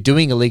 and you're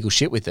doing illegal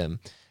shit with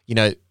them,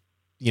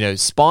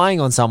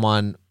 spying on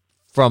someone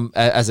from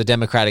as a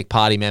Democratic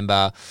Party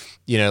member,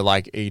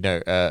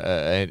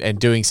 and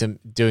doing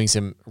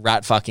some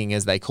rat fucking,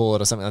 as they call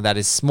it, or something like that,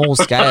 is small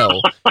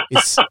scale.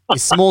 It's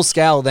small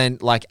scale than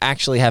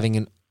actually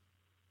having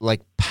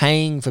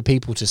paying for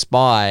people to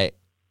spy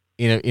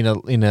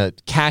in a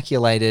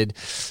calculated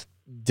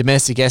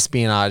domestic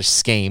espionage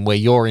scheme where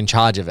you're in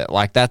charge of it.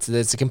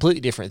 That's a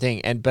completely different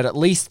thing. But at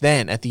least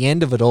then, at the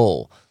end of it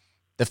all,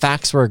 the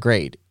facts were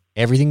agreed.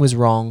 Everything was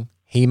wrong.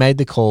 He made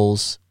the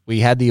calls.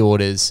 We had the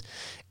orders.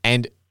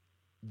 And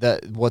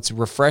what's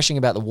refreshing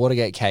about the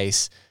Watergate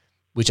case,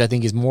 which I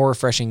think is more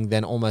refreshing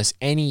than almost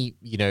any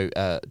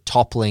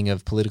toppling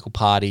of political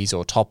parties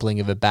or toppling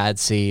of a bad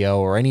CEO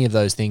or any of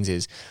those things,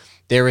 is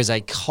there is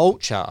a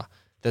culture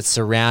that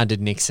surrounded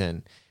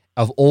Nixon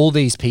of all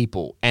these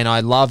people. And I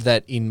love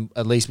that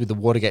at least with the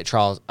Watergate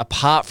trials,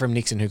 apart from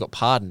Nixon, who got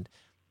pardoned,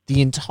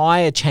 the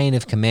entire chain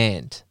of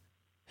command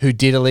who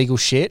did illegal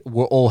shit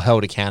were all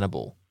held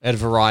accountable in a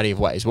variety of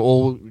ways. We're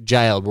all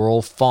jailed. We're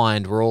all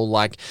fined. We're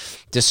all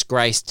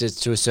disgraced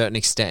to a certain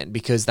extent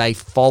because they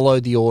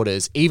followed the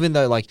orders, even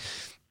though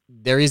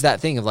there is that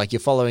thing of you're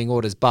following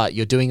orders, but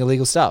you're doing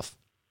illegal stuff.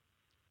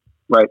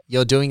 Right.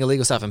 You're doing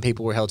illegal stuff and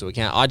people were held to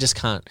account. I just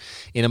can't,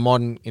 in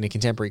a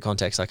contemporary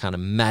context, I can't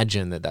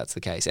imagine that that's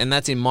the case. And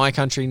that's in my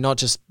country, not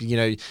just,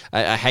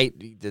 I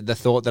hate the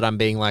thought that I'm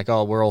being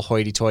we're all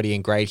hoity-toity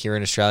and great here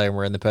in Australia and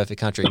we're in the perfect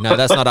country. No,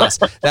 that's not us.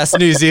 That's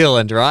New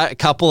Zealand, right? A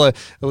couple of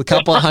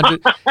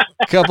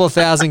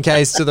thousand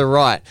Ks to the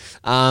right.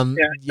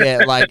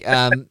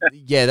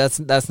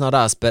 That's not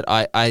us. But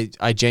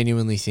I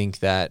genuinely think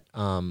that,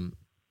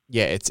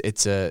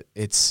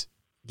 it's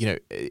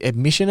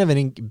admission of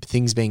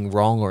things being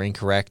wrong or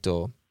incorrect,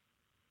 or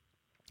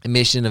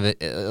admission of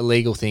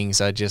illegal things.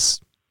 I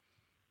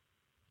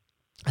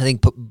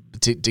think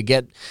to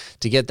get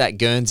that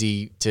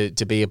Guernsey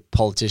to be a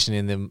politician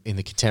in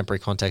the contemporary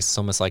context, it's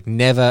almost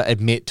never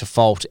admit to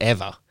fault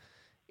ever,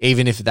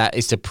 even if that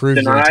is to prove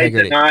your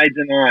integrity. Deny,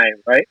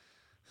 right?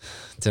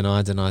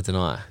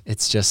 Deny.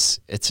 It's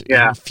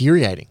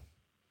infuriating.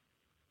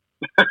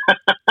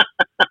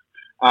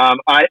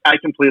 I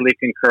completely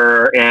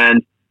concur,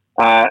 and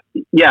I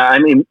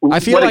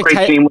feel what a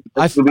great team with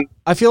this movie.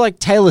 I feel like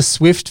Taylor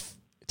Swift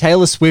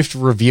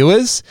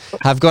reviewers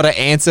have got to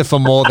answer for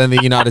more than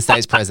the United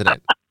States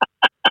president.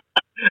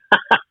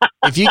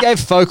 If you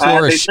gave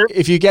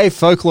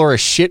Folklore a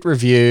shit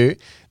review,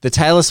 the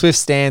Taylor Swift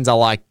stands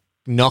are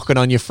knocking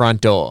on your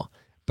front door.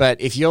 But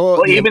if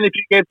even if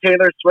you gave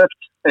Taylor Swift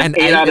an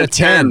 8 out of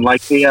 10,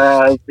 like the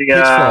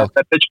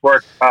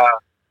Pitchfork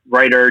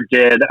writer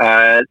did,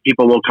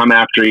 people will come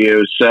after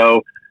you.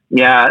 So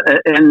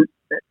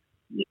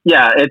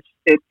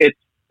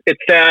it's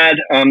sad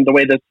the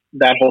way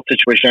that whole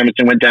situation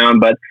went down,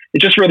 but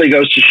it just really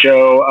goes to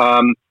show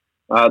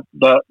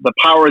the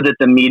power that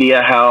the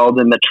media held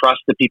and the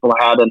trust that people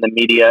had in the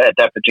media at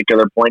that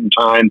particular point in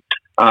time.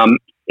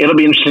 It'll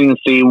be interesting to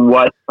see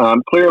what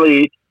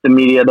clearly the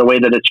media, the way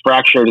that it's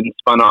fractured and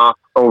spun off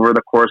over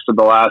the course of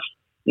the last,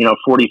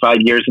 45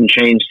 years and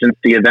change since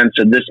the events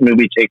of this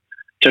movie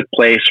took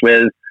place,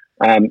 with,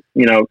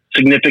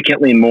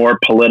 significantly more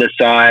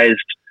politicized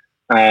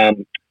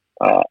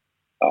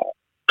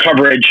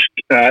coverage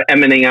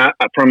emanating out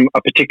from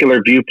a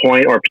particular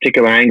viewpoint or a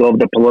particular angle of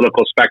the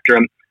political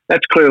spectrum.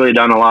 That's clearly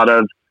done a lot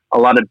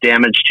of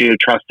damage to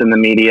trust in the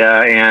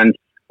media. And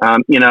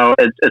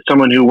as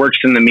someone who works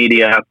in the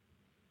media,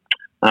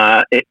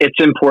 it's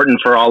important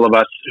for all of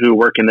us who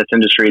work in this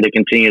industry to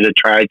continue to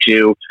try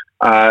to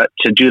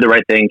do the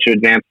right thing, to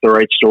advance the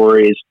right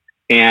stories,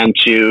 and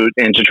to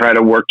try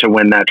to work to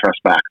win that trust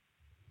back.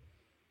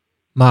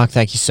 Mark,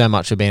 thank you so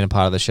much for being a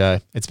part of the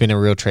show. It's been a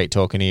real treat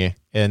talking to you,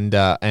 and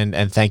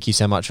thank you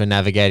so much for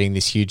navigating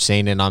this huge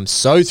scene. And I'm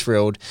so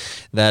thrilled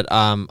that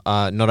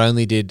not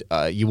only did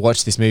you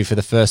watch this movie for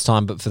the first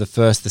time, but for the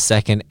first, the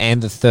second,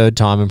 and the third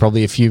time, and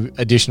probably a few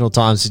additional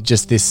times,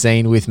 just this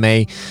scene with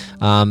me.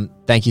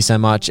 Thank you so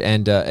much,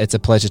 and it's a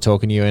pleasure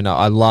talking to you. And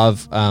I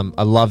love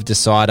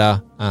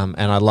Decider, and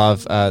I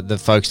love the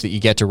folks that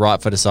you get to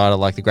write for Decider,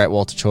 like the great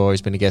Walter Chaw,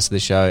 who's been a guest of the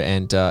show,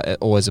 and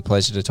always a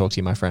pleasure to talk to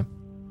you, my friend.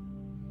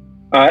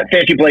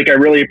 Thank you, Blake. I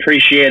really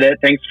appreciate it.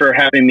 Thanks for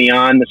having me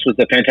on. This was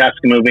a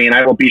fantastic movie, and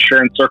I will be sure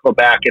and circle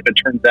back if it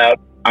turns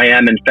out I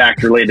am, in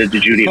fact, related to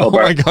Judy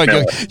Hobart. Oh, my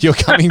God. You're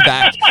coming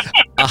back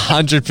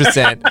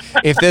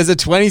 100%. If there's a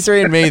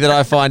 23andMe that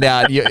I find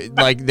out,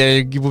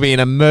 there will be an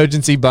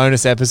emergency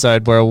bonus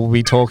episode where we'll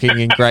be talking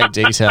in great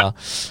detail.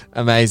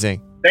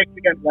 Amazing. Thanks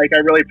again, Blake. I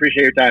really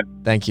appreciate your time.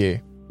 Thank you.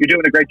 You're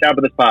doing a great job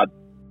with this pod.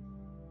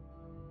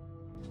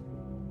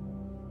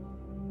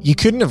 You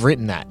couldn't have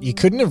written that. You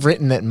couldn't have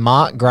written that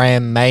Mark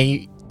Graham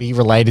may be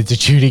related to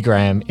Judy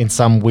Graham in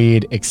some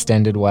weird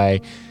extended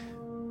way.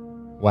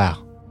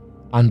 Wow.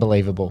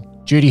 Unbelievable.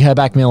 Judy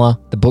Herback Miller,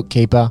 the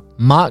bookkeeper.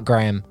 Mark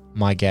Graham,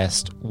 my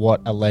guest. What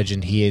a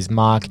legend he is.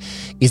 Mark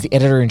is the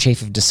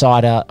editor-in-chief of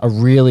Decider, a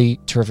really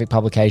terrific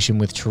publication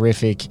with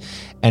terrific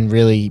and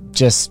really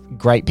just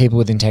great people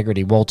with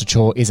integrity. Walter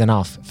Chaw is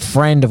enough.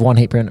 Friend of One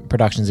Heat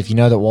Productions. If you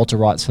know that Walter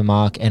writes for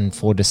Mark and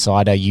for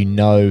Decider, you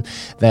know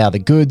they are the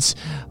goods.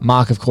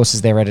 Mark, of course,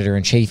 is their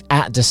editor-in-chief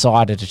at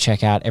Decider to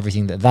check out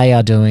everything that they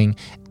are doing.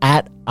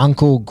 At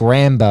Uncle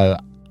Grambo,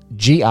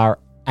 GRAMBO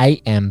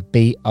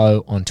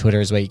on Twitter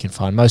is where you can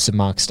find most of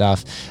Mark's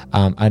stuff.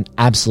 An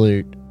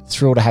absolute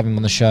thrill to have him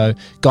on the show.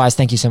 Guys,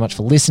 thank you so much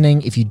for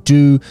listening. If you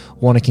do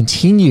want to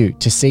continue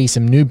to see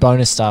some new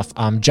bonus stuff,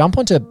 jump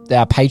onto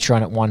our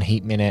Patreon at One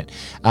Heat Minute,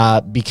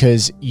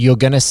 because you're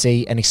going to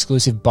see an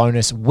exclusive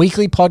bonus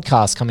weekly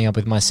podcast coming up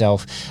with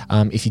myself.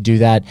 If you do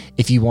that,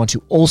 if you want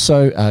to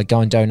also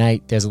go and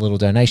donate, there's a little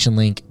donation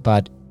link.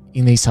 But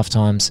in these tough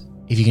times,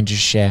 if you can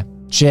just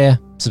share,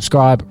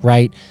 subscribe,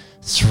 rate,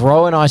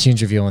 throw an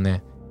iTunes review on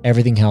there.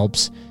 Everything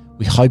helps.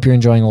 We hope you're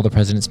enjoying All the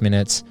President's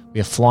Minutes.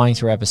 We are flying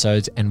through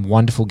episodes and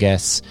wonderful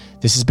guests.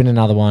 This has been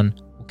another one.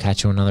 We'll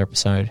catch you on another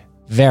episode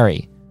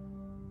very,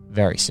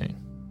 very soon.